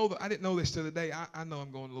you all know that? I didn't know this till the day. I know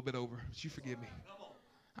I'm going a little bit over, but you forgive me.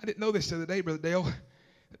 I didn't know this till the day, Brother Dale.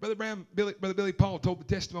 Brother Billy Paul told the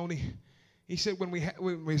testimony. He said when we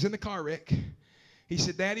was in the car wreck, he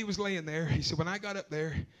said Daddy was laying there. He said when I got up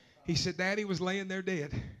there, he said Daddy was laying there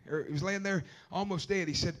dead, or he was laying there almost dead.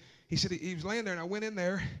 He said he was laying there, and I went in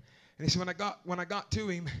there, and he said when I got to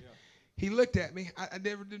him, he looked at me. I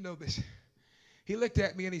never did know this. He looked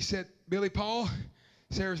at me and he said, Billy Paul,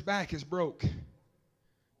 Sarah's back is broke.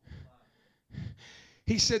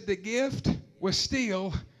 He said the gift was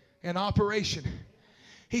still in operation.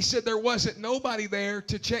 He said there wasn't nobody there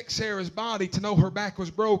to check Sarah's body to know her back was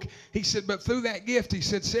broke. He said, but through that gift, he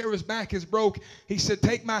said, Sarah's back is broke. He said,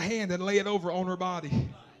 take my hand and lay it over on her body.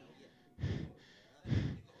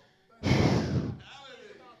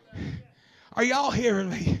 Are y'all hearing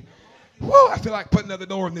me? Whoa, I feel like putting another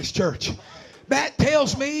door in this church. That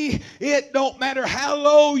tells me it don't matter how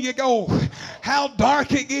low you go, how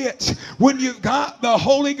dark it gets. When you've got the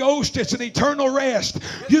Holy Ghost, it's an eternal rest.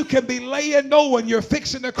 You can be laying knowing you're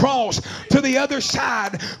fixing to cross to the other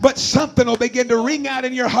side, but something will begin to ring out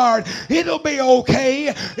in your heart. It'll be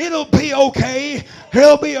okay. It'll be okay.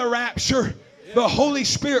 There'll be a rapture. The Holy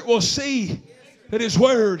Spirit will see that His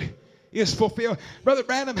Word is fulfilled. Brother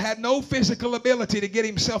Branham had no physical ability to get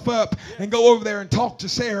himself up and go over there and talk to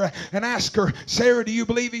Sarah and ask her, Sarah, do you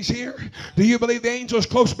believe he's here? Do you believe the angel's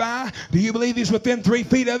close by? Do you believe he's within 3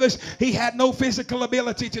 feet of us? He had no physical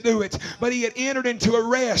ability to do it, but he had entered into a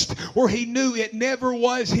rest where he knew it never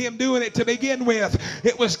was him doing it to begin with.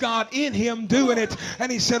 It was God in him doing it.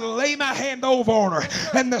 And he said, lay my hand over on her.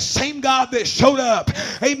 And the same God that showed up,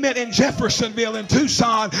 amen, in Jeffersonville, in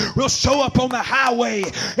Tucson, will show up on the highway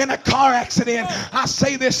in a car accident. I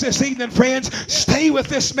say this evening, friends, stay with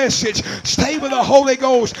this message. Stay with the Holy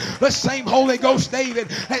Ghost. The same Holy Ghost, David,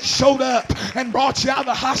 that showed up and brought you out of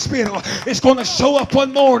the hospital is going to show up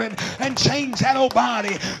one morning and change that old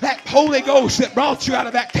body. That Holy Ghost that brought you out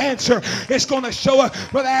of that cancer is going to show up.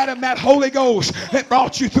 Brother Adam, that Holy Ghost that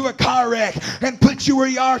brought you through a car wreck and put you where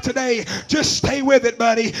you are today, just stay with it,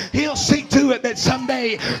 buddy. He'll see to it that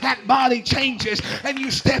someday that body changes and you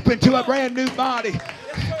step into a brand new body.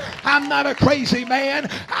 I'm not a crazy man.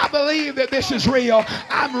 I believe that this is real.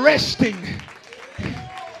 I'm resting.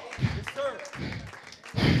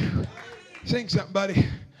 Sing something, buddy.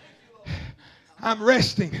 I'm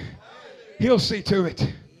resting. He'll see to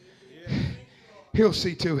it. He'll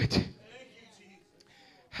see to it.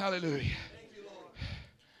 Hallelujah.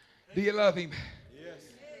 Do you love Him?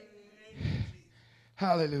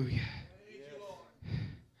 Hallelujah.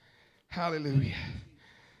 Hallelujah.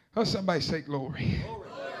 Oh, somebody say glory.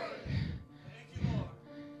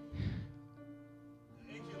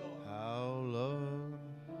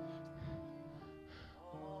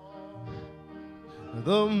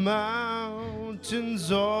 The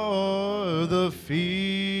mountains are the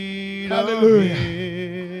feet Hallelujah. of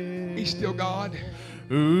Him. He's still God.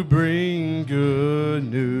 Who bring good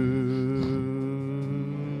news.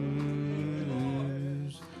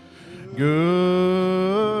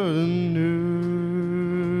 Good news.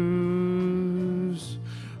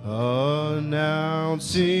 Announcing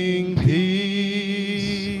peace.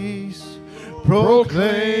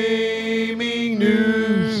 Proclaiming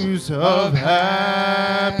news of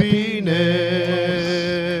happiness.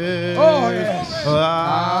 Oh, yes.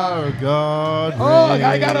 Our God reigns. Oh,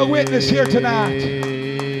 I got a witness here tonight.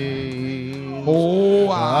 Oh,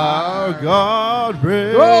 our God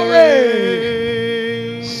reigns. Glory.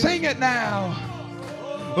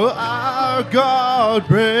 our God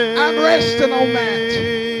reigns. I'm resting on that.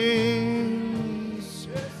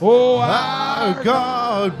 Oh, Our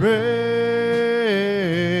God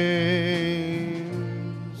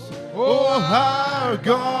reigns. Oh, our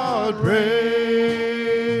God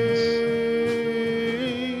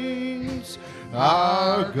reigns.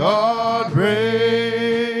 Our God reigns.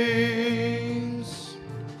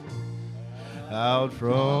 Out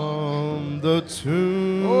from the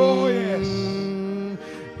tomb. Oh, yes.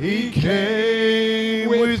 He came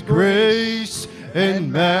with grace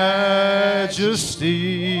and majesty.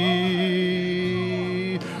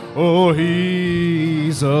 Oh,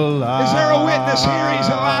 he's alive. Is there a witness here? He's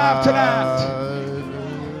alive tonight.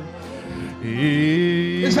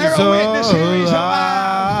 Is there a witness here? He's alive.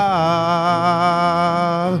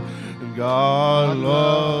 God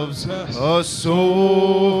loves us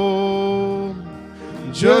so.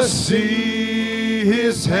 Just see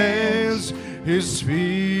his hands, his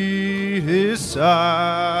feet, his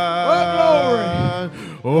side. Oh, glory.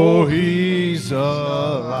 Oh, he's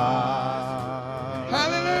alive.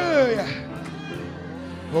 Hallelujah.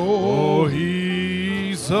 Oh,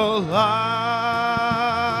 he's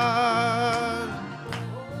alive.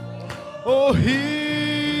 Oh,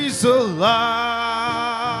 he's alive.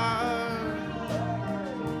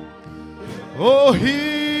 Oh,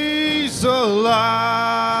 he's alive.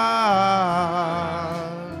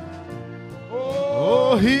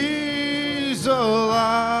 Oh, he's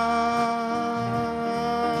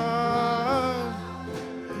alive.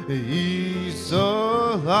 He's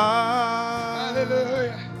alive.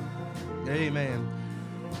 Hallelujah. Amen.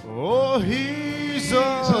 Oh, he's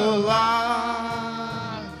alive.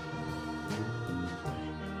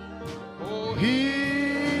 Oh,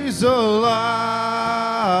 He's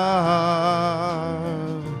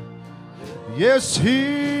alive. Yes,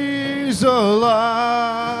 he's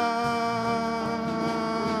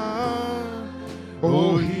alive.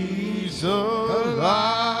 Oh, he's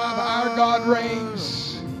alive. Our God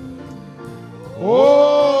reigns.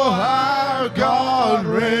 Oh, our God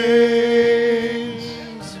reigns.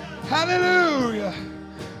 Hallelujah.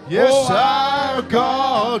 Yes, Oh, our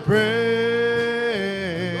God reigns.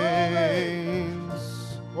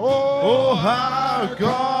 Oh, our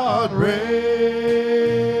God reigns.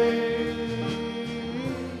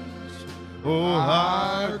 Oh,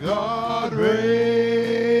 our God reigns.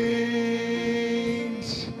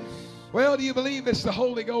 Well, do you believe it's the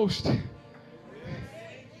Holy Ghost?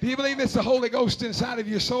 Do you believe it's the Holy Ghost inside of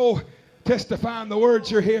your soul testifying the words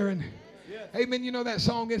you're hearing? Amen. You know that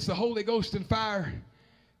song, it's the Holy Ghost and fire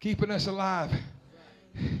keeping us alive.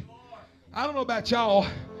 I don't know about y'all,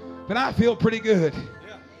 but I feel pretty good.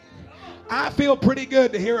 I feel pretty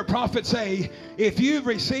good to hear a prophet say, if you've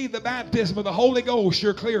received the baptism of the Holy Ghost,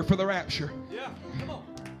 you're clear for the rapture. Yeah, come on.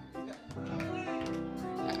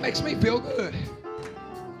 That makes me feel good.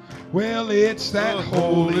 Well, it's that The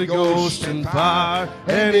Holy Ghost and fire,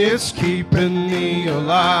 and it's keeping me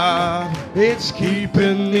alive. It's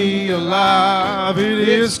Keeping me alive. It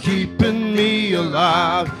is keeping me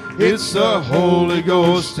alive. It's the Holy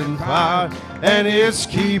Ghost and fire, and it's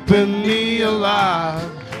keeping me alive.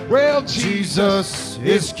 well, Jesus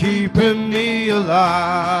is keeping me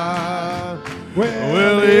alive. Well,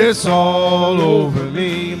 Well, it's all over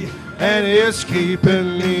me, and it's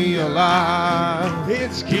keeping me alive.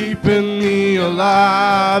 it's Keeping me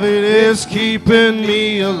alive. It is keeping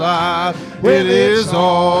me alive. It is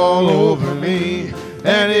all over me,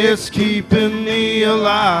 and it's keeping me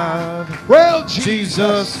alive. well,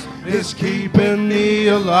 Jesus is keeping me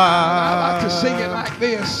alive. I like to sing it like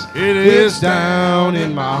this. It is down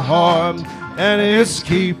in my heart, and it's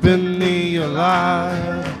keeping me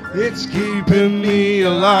alive. It's Keeping me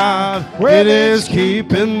alive. Well, It is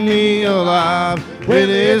keeping me alive. It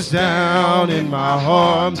is down in my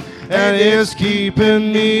heart, and it's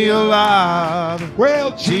keeping me alive.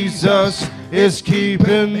 well, Jesus is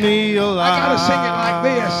keeping me alive. I gotta sing it like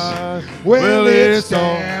this. Well, it's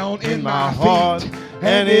down in my heart, feet,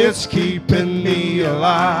 and it's keeping me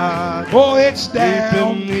alive. Oh, it's Keeping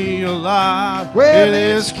down. me alive. Well, It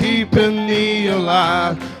is keeping me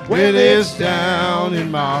alive. It is down in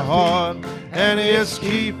my heart, and it's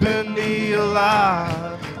keeping me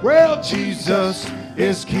alive. Well, Jesus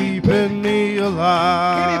is keeping me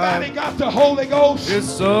alive. Anybody got the Holy Ghost?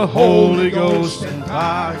 It's the Holy Ghost and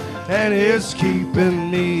fire, and it's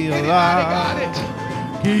keeping me Anybody got alive. it?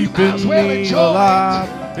 Keeping as well me enjoy alive.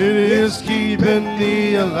 It is keeping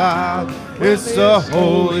me alive. It's the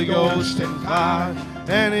Holy Ghost and fire,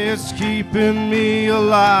 and it's keeping me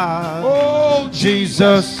alive. Oh,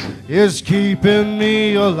 Jesus is keeping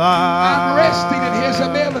me alive. I'm resting in His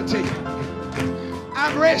ability.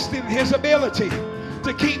 I'm resting in His ability.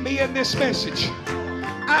 to keep me in this message.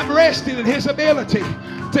 I'm resting in His ability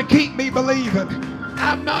to keep me believing.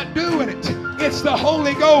 I'm not doing it. It's the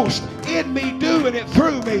Holy Ghost in me doing it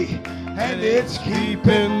through me. And it's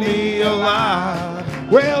keeping me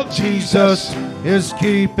alive. Well, Jesus is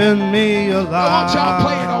keeping me alive. I want y'all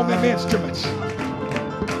playing on them instruments.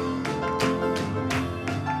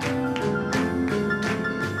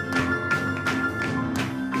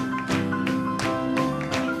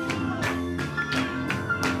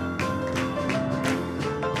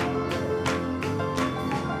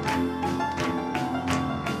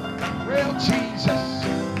 Well, Jesus.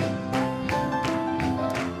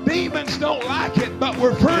 Demons don't like it, but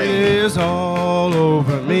we're free. It is all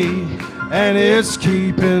over me, and it's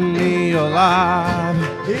keeping me alive.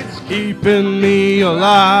 It's Keeping me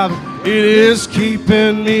alive. It is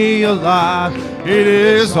keeping me alive. It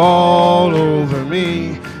is all over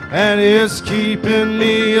me, and it's keeping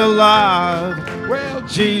me alive. well,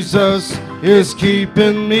 Jesus is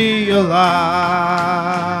keeping me alive.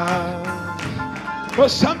 Well,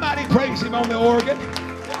 somebody praise Him on the organ.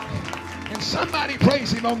 And somebody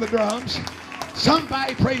praise Him on the drums.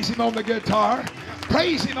 Somebody praise Him on the guitar.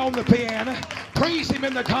 Praise Him on the piano. Praise Him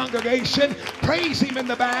in the congregation. Praise Him in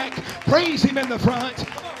the back. Praise Him in the front.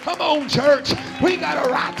 Come on, church. We got a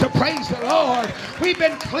right to praise the Lord. We've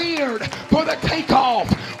been cleared for the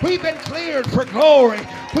takeoff. We've been cleared for glory.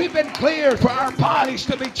 We've been cleared for our bodies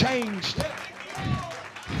to be changed.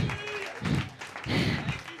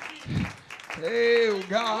 Oh,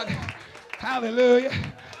 God. Hallelujah.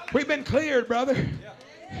 We've been cleared, brother.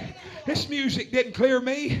 This music didn't clear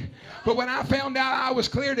me, but when I found out I was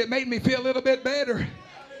cleared, it made me feel a little bit better.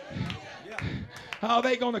 Oh,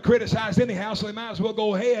 they're going to criticize anyhow, so they might as well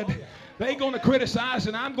go ahead. They're going to criticize,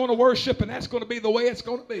 and I'm going to worship, and that's going to be the way it's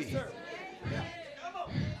going to be.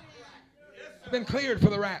 I've been cleared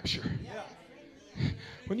for the rapture.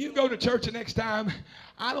 When you go to church the next time,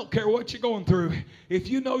 I don't care what you're going through. If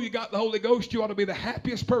you know you got the Holy Ghost, you ought to be the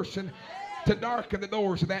happiest person to darken the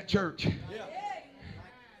doors of that church.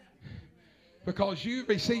 Because you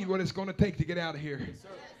received what it's going to take to get out of here.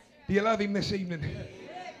 Do you love Him this evening?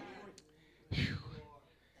 Whew.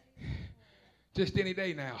 Just any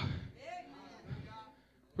day now.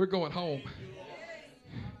 We're going home.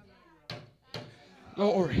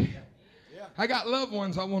 Glory. I got loved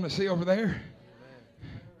ones I want to see over there.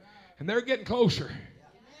 And they're getting closer.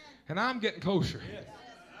 And I'm getting closer.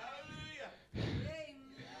 I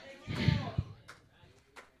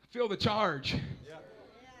feel the charge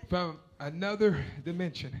from another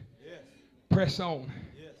dimension. Press on.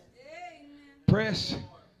 Press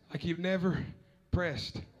like you've never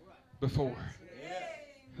pressed before.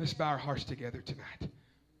 Let's bow our hearts together tonight.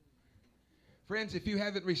 Friends, if you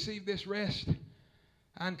haven't received this rest,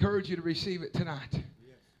 I encourage you to receive it tonight.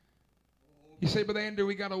 You say, Brother Andrew,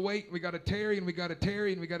 we got to wait, we got to tarry, and we got to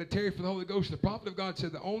tarry, and we got to tarry for the Holy Ghost. The prophet of God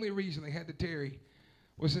said the only reason they had to tarry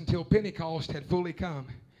was until Pentecost had fully come.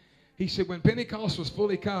 He said when Pentecost was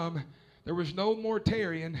fully come, there was no more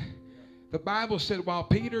tarrying. The Bible said while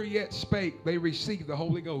Peter yet spake, they received the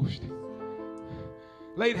Holy Ghost.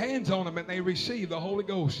 Laid hands on them and they received the Holy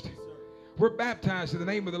Ghost. We're baptized in the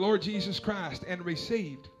name of the Lord Jesus Christ and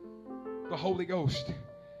received the Holy Ghost.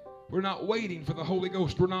 We're not waiting for the Holy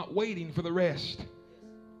Ghost. We're not waiting for the rest.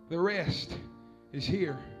 The rest is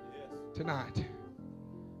here tonight.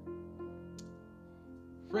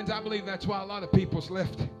 Friends, I believe that's why a lot of people's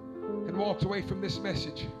left and walked away from this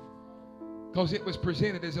message. Because it was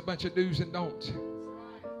presented as a bunch of do's and don'ts.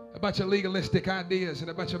 A bunch of legalistic ideas and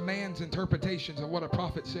a bunch of man's interpretations of what a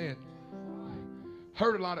prophet said.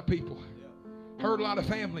 Hurt a lot of people. Hurt a lot of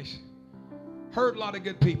families. Hurt a lot of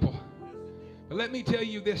good people. But let me tell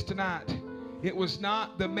you this tonight. It was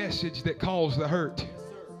not the message that caused the hurt.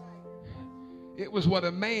 It was what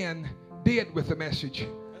a man did with the message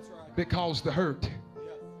that caused the hurt.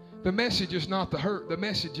 The message is not the hurt. The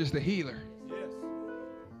message is the healer.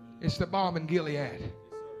 It's the balm in Gilead.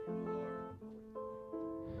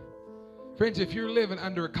 Friends, if you're living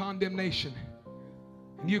under a condemnation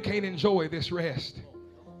and you can't enjoy this rest,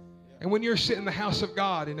 and when you're sitting in the house of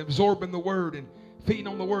God and absorbing the Word and feeding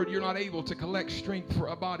on the Word, you're not able to collect strength for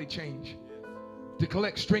a body change, to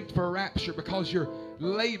collect strength for a rapture, because you're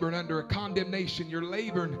laboring under a condemnation. You're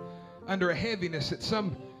laboring under a heaviness that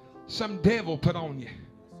some devil put on you.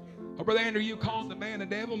 Oh, Brother Andrew, you called the man a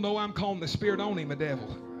devil? No, I'm calling the spirit on him a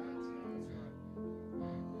devil.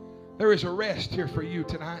 There is a rest here for you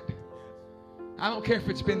tonight. I don't care if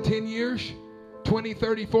it's been 10 years, 20,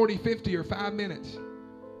 30, 40, 50, or 5 minutes.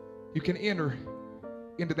 You can enter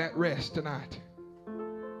into that rest tonight.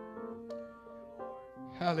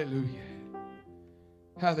 Hallelujah.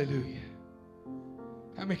 Hallelujah.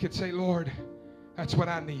 How many could say, Lord, that's what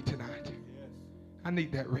I need tonight? I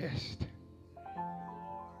need that rest.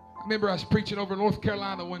 I remember I was preaching over in North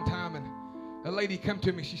Carolina one time, and a lady come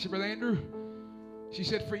to me. She said, Brother Andrew, she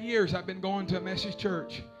said, for years I've been going to a message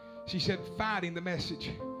church. She said, fighting the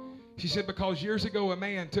message. She said, because years ago a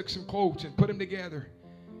man took some quotes and put them together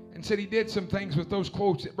and said he did some things with those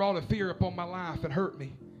quotes that brought a fear upon my life and hurt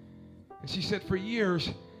me. And she said, for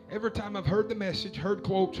years, every time I've heard the message, heard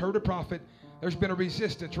quotes, heard a prophet, there's been a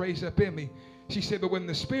resistance raised up in me. She said, but when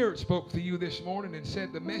the Spirit spoke to you this morning and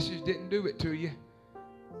said the message didn't do it to you,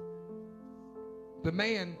 the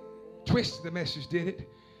man twisted the message, did it.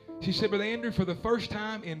 She said, Brother Andrew, for the first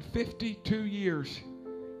time in 52 years,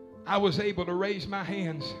 I was able to raise my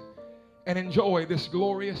hands and enjoy this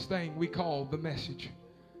glorious thing we call the message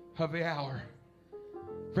of the hour.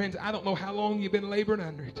 Friends, I don't know how long you've been laboring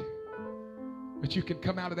under it, but you can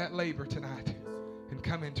come out of that labor tonight and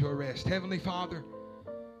come into a rest. Heavenly Father,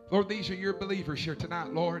 Lord, these are your believers here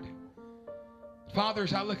tonight, Lord. Father,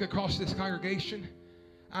 as I look across this congregation,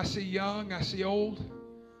 I see young, I see old.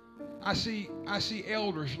 I see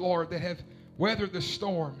elders, Lord, that have weathered the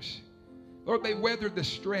storms. Lord, they've weathered the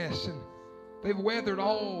stress, and they've weathered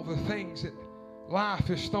all the things that life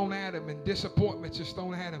has thrown at them and disappointments has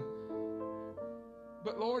thrown at them.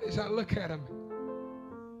 But Lord, as I look at them,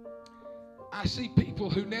 I see people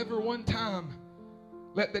who never one time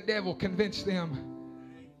let the devil convince them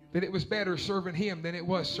that it was better serving him than it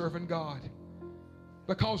was serving God.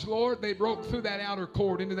 Because, Lord, they broke through that outer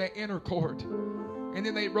court into that inner court. And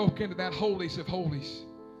then they broke into that holies of holies.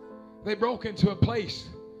 They broke into a place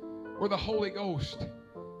where the Holy Ghost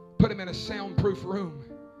put them in a soundproof room.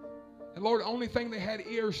 And Lord, the only thing they had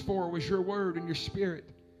ears for was your word and your spirit.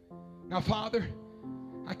 Now, Father,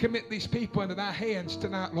 I commit these people into thy hands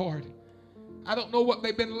tonight, Lord. I don't know what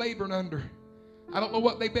they've been laboring under. I don't know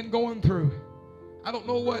what they've been going through. I don't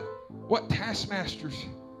know what taskmasters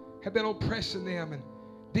have been oppressing them and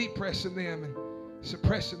depressing them and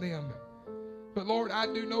suppressing them. But Lord, I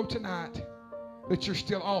do know tonight that you're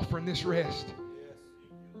still offering this rest.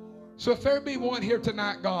 So if there be one here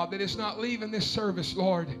tonight, God, that is not leaving this service,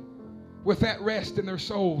 Lord, with that rest in their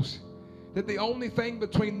souls, that the only thing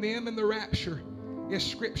between them and the rapture is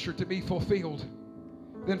Scripture to be fulfilled,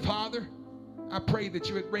 then Father, I pray that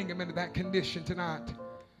you would bring them into that condition tonight.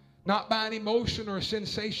 Not by an emotion or a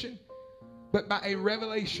sensation, but by a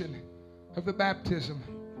revelation of the baptism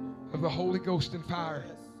of the Holy Ghost and fire.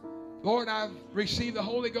 Lord, I've received the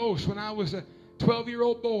Holy Ghost when I was a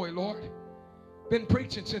 12-year-old boy, Lord. Been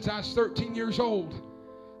preaching since I was 13 years old.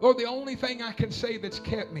 Lord, the only thing I can say that's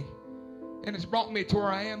kept me and it's brought me to where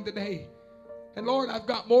I am today. And Lord, I've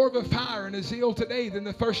got more of a fire and a zeal today than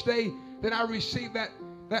the first day that I received that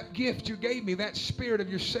gift you gave me, that spirit of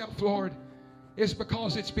yourself, Lord. It's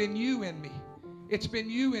because it's been you in me. It's been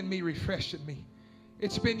you in me refreshing me.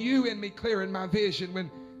 It's been you in me clearing my vision when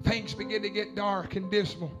things begin to get dark and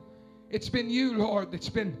dismal. It's been you, Lord, that's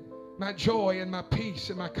been my joy and my peace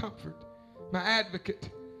and my comfort, my advocate,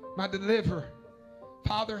 my deliverer.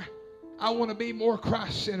 Father, I want to be more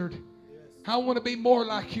Christ-centered. I want to be more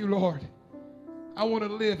like you, Lord. I want to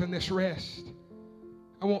live in this rest.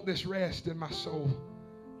 I want this rest in my soul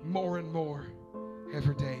more and more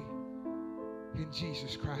every day. In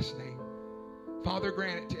Jesus Christ's name. Father,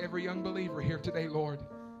 grant it to every young believer here today, Lord.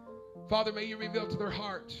 Father, may you reveal to their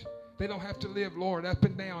hearts they don't have to live, Lord, up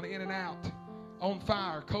and down, in and out, on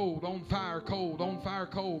fire, cold, on fire, cold, on fire,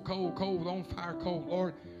 cold, cold, cold, on fire, cold.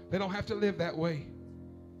 Lord, they don't have to live that way.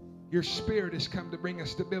 Your Spirit has come to bring us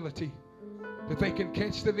stability, that they can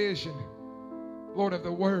catch the vision, Lord, of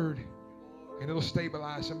the Word, and it'll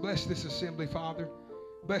stabilize them. Bless this assembly, Father.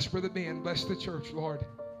 Bless Brother Ben. Bless the church, Lord.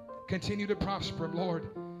 Continue to prosper them,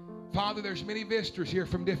 Lord. Father, there's many visitors here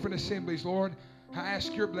from different assemblies, Lord. I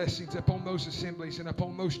ask your blessings upon those assemblies and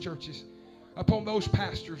upon those churches, upon those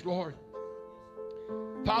pastors, Lord.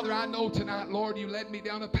 Father, I know tonight, Lord, you led me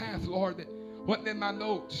down a path, Lord, that wasn't in my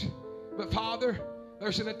notes. But Father,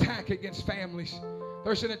 there's an attack against families.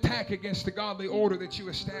 There's an attack against the godly order that you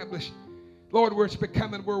established. Lord, where it's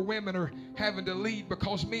becoming where women are having to lead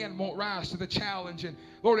because men won't rise to the challenge. And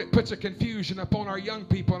Lord, it puts a confusion upon our young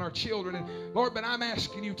people and our children. And Lord, but I'm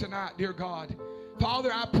asking you tonight, dear God,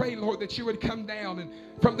 Father, I pray, Lord, that you would come down and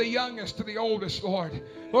from the youngest to the oldest, Lord.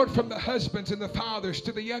 Lord, from the husbands and the fathers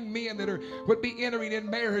to the young men that would be entering in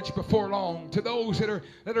marriage before long, to those that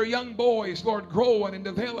are young boys, Lord, growing and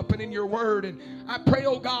developing in your word. And I pray,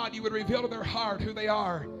 oh God, you would reveal to their heart who they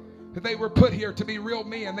are. That they were put here to be real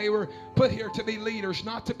men. They were put here to be leaders,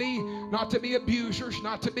 not to be abusers,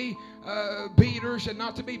 not to be beaters, and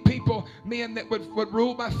not to be people, men that would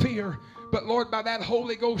rule by fear. But Lord, by that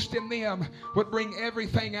Holy Ghost in them would bring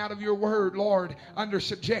everything out of your word, Lord, under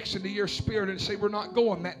subjection to your spirit, and say, we're not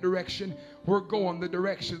going that direction. We're going the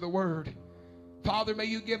direction of the word. Father, may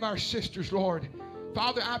you give our sisters, Lord.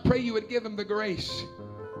 Father, I pray you would give them the grace,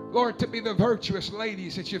 Lord, to be the virtuous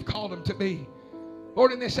ladies that you've called them to be.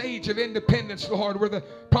 Lord, in this age of independence, Lord, where the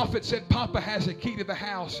prophet said Papa has a key to the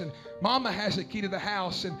house and Mama has a key to the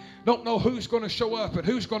house and don't know who's going to show up and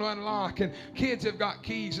who's going to unlock, and kids have got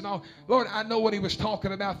keys and all. Lord, I know what he was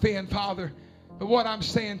talking about then, Father. But what I'm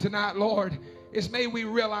saying tonight, Lord, is may we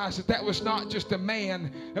realize that that was not just a man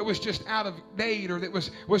that was just out of date, or that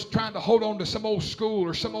was trying to hold on to some old school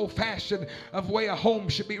or some old fashion of way a home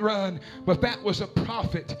should be run. But that was a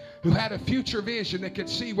prophet who had a future vision that could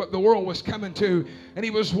see what the world was coming to. And he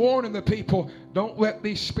was warning the people, don't let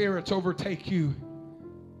these spirits overtake you.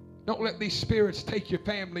 Don't let these spirits take your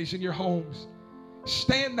families and your homes.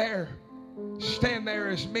 Stand there. Stand there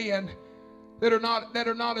as men that are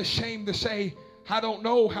not ashamed to say, I don't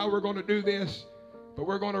know how we're going to do this, but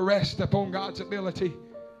we're going to rest upon God's ability.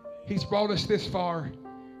 He's brought us this far.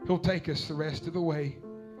 He'll take us the rest of the way.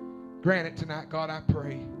 Grant it tonight, God, I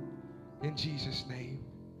pray. In Jesus' name.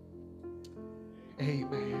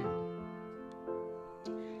 Amen.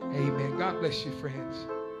 Amen. God bless you, friends.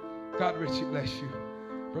 God richly bless you.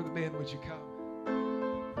 Brother Ben, would you come?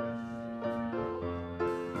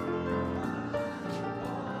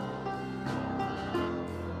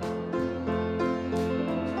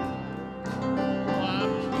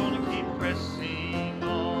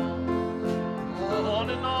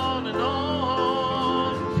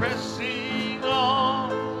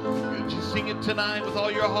 Tonight with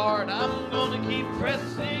all your heart, I'm gonna keep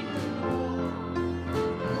pressing.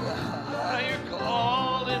 You're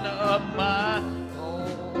calling up my,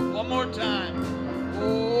 one more time.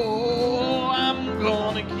 Oh, I'm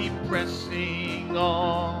gonna keep pressing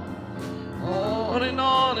on and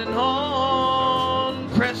on and on,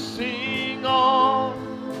 pressing on.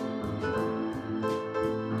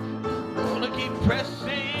 Gonna keep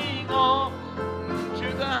pressing on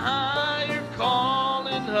to the higher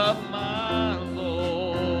calling of my.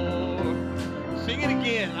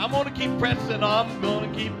 Again, I'm going to keep pressing on. I'm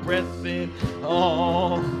going to keep pressing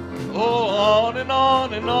on. Oh, on and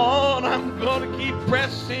on and on. I'm going to keep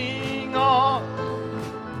pressing on.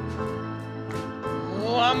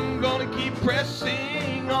 Oh, I'm going to keep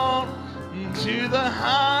pressing on to the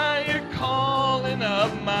higher calling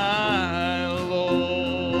of my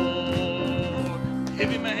Lord. Give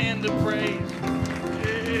him a hand of praise.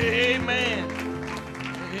 Amen.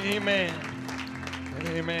 Amen.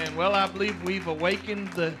 Amen. Well, I believe we've awakened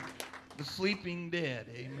the sleeping dead.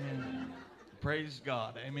 Amen. Praise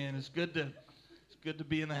God. Amen. It's good to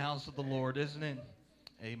be in the house of the Lord, isn't it?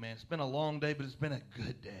 Amen. It's been a long day, but it's been a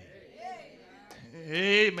good day.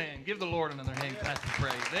 Amen. Give the Lord another hand clap of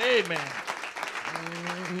praise. Amen.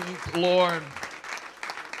 Thank the Lord.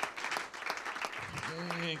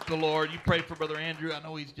 Thank the Lord. You pray for Brother Andrew. I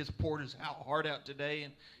know he's just poured his heart out today,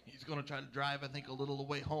 and he's going to try to drive, I think, a little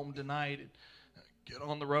away home tonight. And get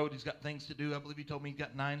on the road. He's got things to do. I believe he told me he's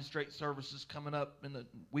got 9 straight services coming up in a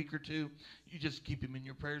week or two. You just keep him in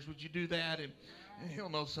your prayers. Would you do that? And he'll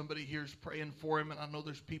know somebody here is praying for him. And I know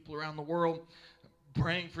there's people around the world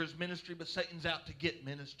praying for his ministry, but Satan's out to get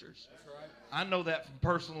ministers. That's right. I know that from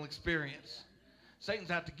personal experience.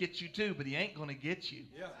 Satan's out to get you too, but he ain't going to get you.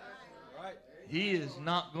 Yeah, right. He is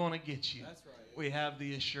not going to get you. That's right. We have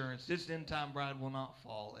the assurance. This end-time bride will not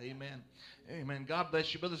fall. Amen. Amen. God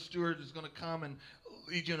bless you. Brother Stewart is going to come and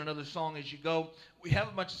lead you in another song as you go. We have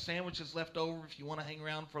a bunch of sandwiches left over if you want to hang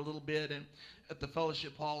around for a little bit and at the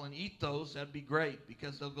fellowship hall and eat those. That'd be great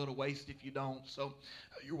because they'll go to waste if you don't. So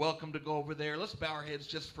you're welcome to go over there. Let's bow our heads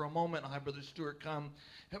just for a moment. I'll have Brother Stewart come.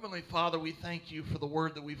 Heavenly Father, we thank you for the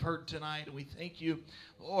word that we've heard tonight. And we thank you,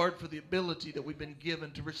 Lord, for the ability that we've been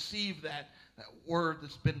given to receive that word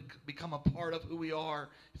that's become a part of who we are.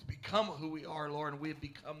 It's become who we are, Lord, and we have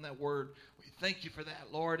become that word. We thank you for that,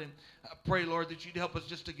 Lord, and I pray, Lord, that you'd help us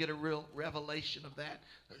just to get a real revelation of that.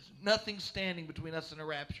 There's nothing standing between us and a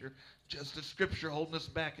rapture, just the Scripture holding us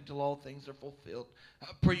back until all things are fulfilled. I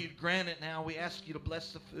pray you'd grant it now. We ask you to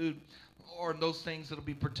bless the food, Lord, and those things that will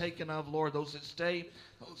be partaken of, Lord, those that stay,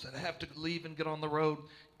 those that have to leave and get on the road.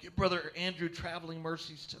 Give Brother Andrew traveling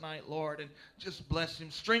mercies tonight, Lord, and just bless him.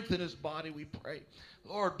 Strengthen his body, we pray.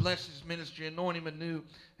 Lord, bless his ministry. Anoint him anew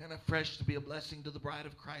and afresh to be a blessing to the bride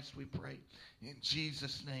of Christ, we pray. In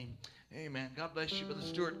Jesus' name, amen. God bless you. Brother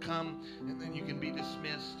Stewart, come, and then you can be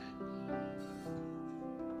dismissed.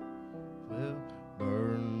 Well,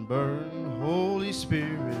 burn, burn, Holy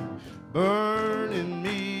Spirit, burn in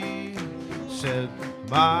me. Set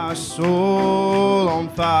my soul on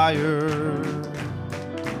fire.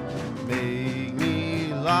 Make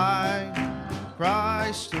me like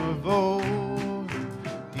Christ of old.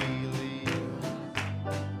 Healing,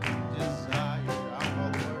 desire. I don't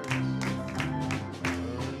know the words.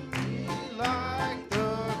 Burn me like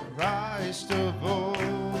the Christ of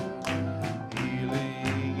old.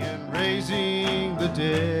 Healing and raising the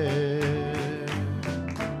dead.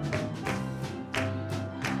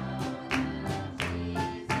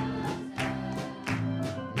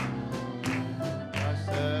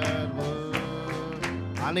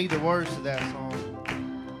 I need the words to that song.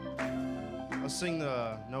 Let's sing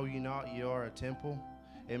the Know Ye Not Ye Are a Temple.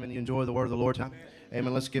 Amen. You enjoy the word of the Lord time.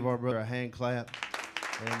 Amen. Let's give our brother a hand clap.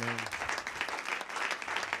 Amen.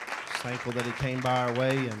 Just thankful that he came by our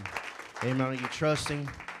way. And amen. Are you trusting?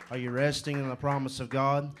 Are you resting in the promise of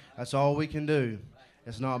God? That's all we can do.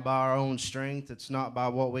 It's not by our own strength. It's not by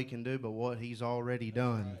what we can do, but what he's already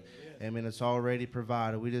done. Amen. It's already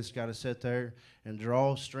provided. We just got to sit there and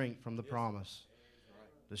draw strength from the promise.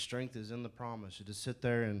 The strength is in the promise. You just sit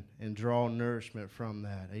there and draw nourishment from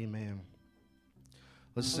that. Amen.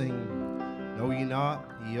 Let's sing, Know ye not,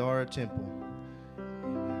 ye are a temple.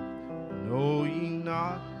 Amen. Know ye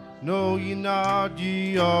not,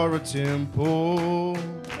 ye are a temple.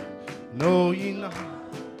 Know ye not,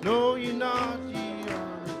 ye are a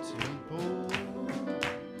temple.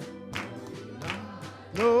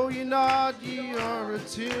 Know ye not, ye are a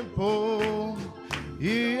temple.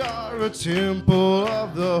 Ye are a temple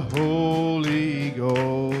of the Holy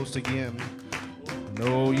Ghost. Again.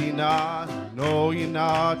 Know ye not,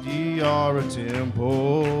 ye are a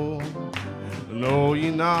temple. Know ye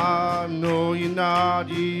not,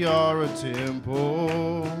 ye are a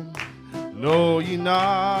temple. Know ye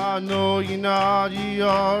not, ye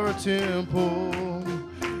are a temple.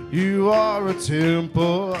 You are a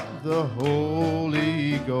temple of the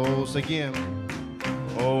Holy Ghost. Again.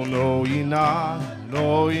 Oh, know ye not,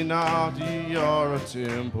 ye are a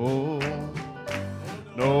temple.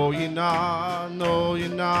 Know ye not,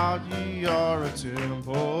 ye are a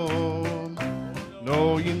temple.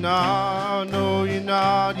 Know ye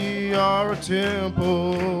not, ye are a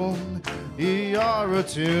temple. Ye are a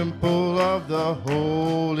temple of the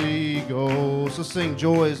Holy Ghost. Let's sing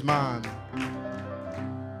Joy Is Mine.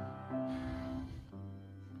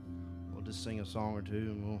 We'll just sing a song or two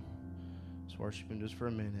and we'll worship him just for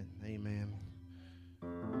a minute. Amen.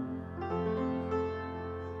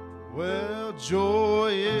 Well,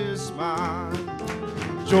 joy is mine.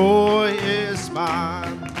 Joy is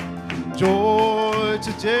mine. Joy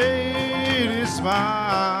today is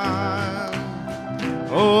mine.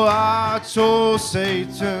 Oh, I told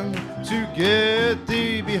Satan to get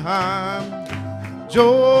thee behind.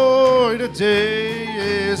 Joy today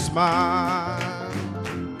is mine.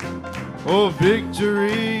 Oh,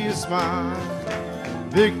 victory is mine.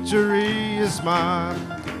 Victory is mine.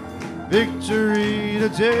 Victory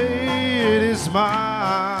today it is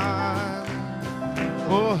mine.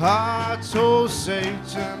 Oh, I told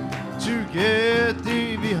Satan to get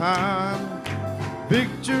thee behind.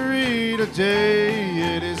 Victory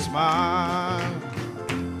today it is mine.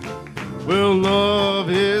 Well,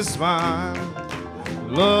 love is mine.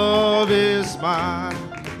 Love is mine.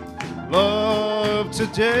 Love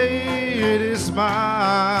today it is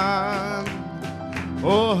mine.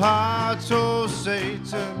 Oh, I told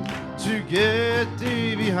Satan to get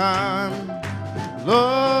thee behind.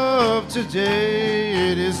 Love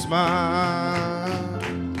today it is mine.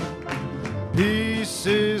 Peace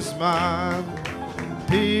is mine.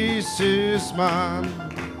 Peace is mine.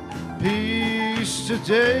 Peace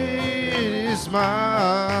today it is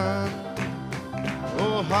mine.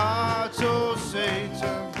 Oh, I told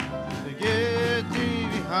Satan to get thee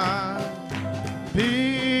behind.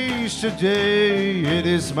 Peace today it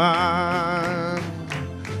is mine.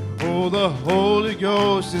 Oh, the Holy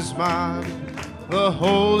Ghost is mine. The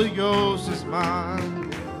Holy Ghost is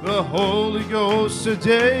mine. The Holy Ghost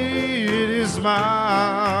today it is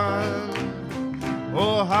mine.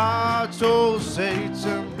 Oh, I told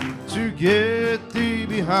Satan to get thee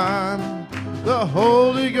behind. The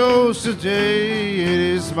Holy Ghost today it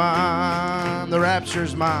is mine. The rapture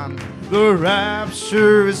is mine. The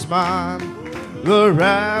rapture is mine. The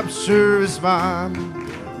rapture is mine.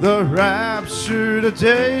 The rapture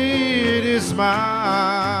today it is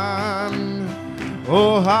mine.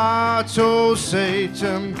 Oh, I told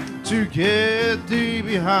Satan to get thee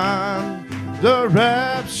behind. The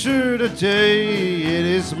rapture today it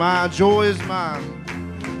is mine. Joy is mine.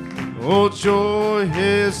 Oh, joy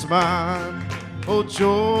is mine. Oh,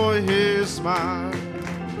 joy is mine.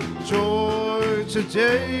 Joy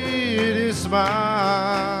today it is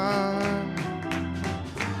mine.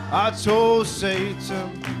 I told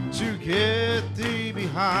Satan to get thee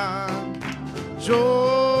behind.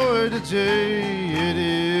 Joy today it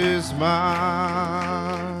is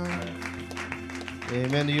mine.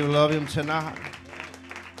 Amen. Do you love him tonight?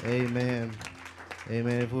 Amen.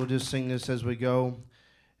 Amen. If we'll just sing this as we go.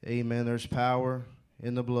 Amen. There's power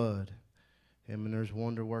in the blood. Amen. There's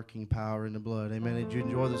wonder-working power in the blood. Amen. Did you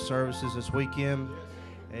enjoy the services this weekend?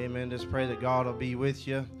 Amen. Just pray that God will be with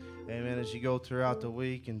you. Amen. As you go throughout the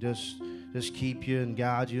week and just keep you and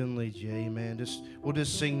guide you and lead you. Amen. We'll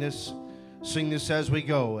just sing this as we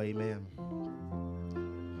go. Amen.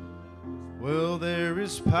 Well, there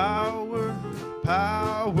is power,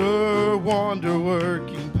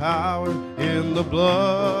 wonder-working power in the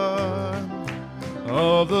blood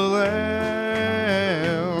of the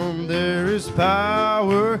Lamb. There is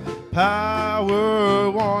power,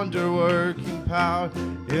 wonder-working power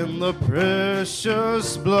in the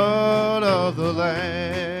precious blood of the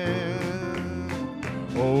Lamb.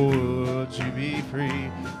 Oh, would you be free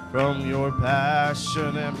from your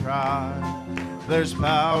passion and pride? There's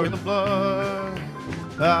power in the blood,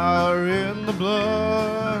 power in the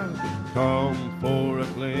blood. Come for a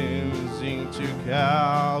cleansing to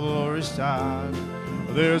Calvary's side.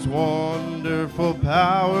 There's wonderful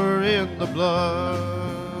power in the blood.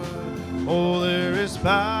 Oh, there is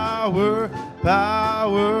power,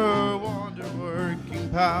 wonder-working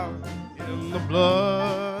power in the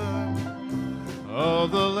blood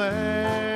of the Lamb.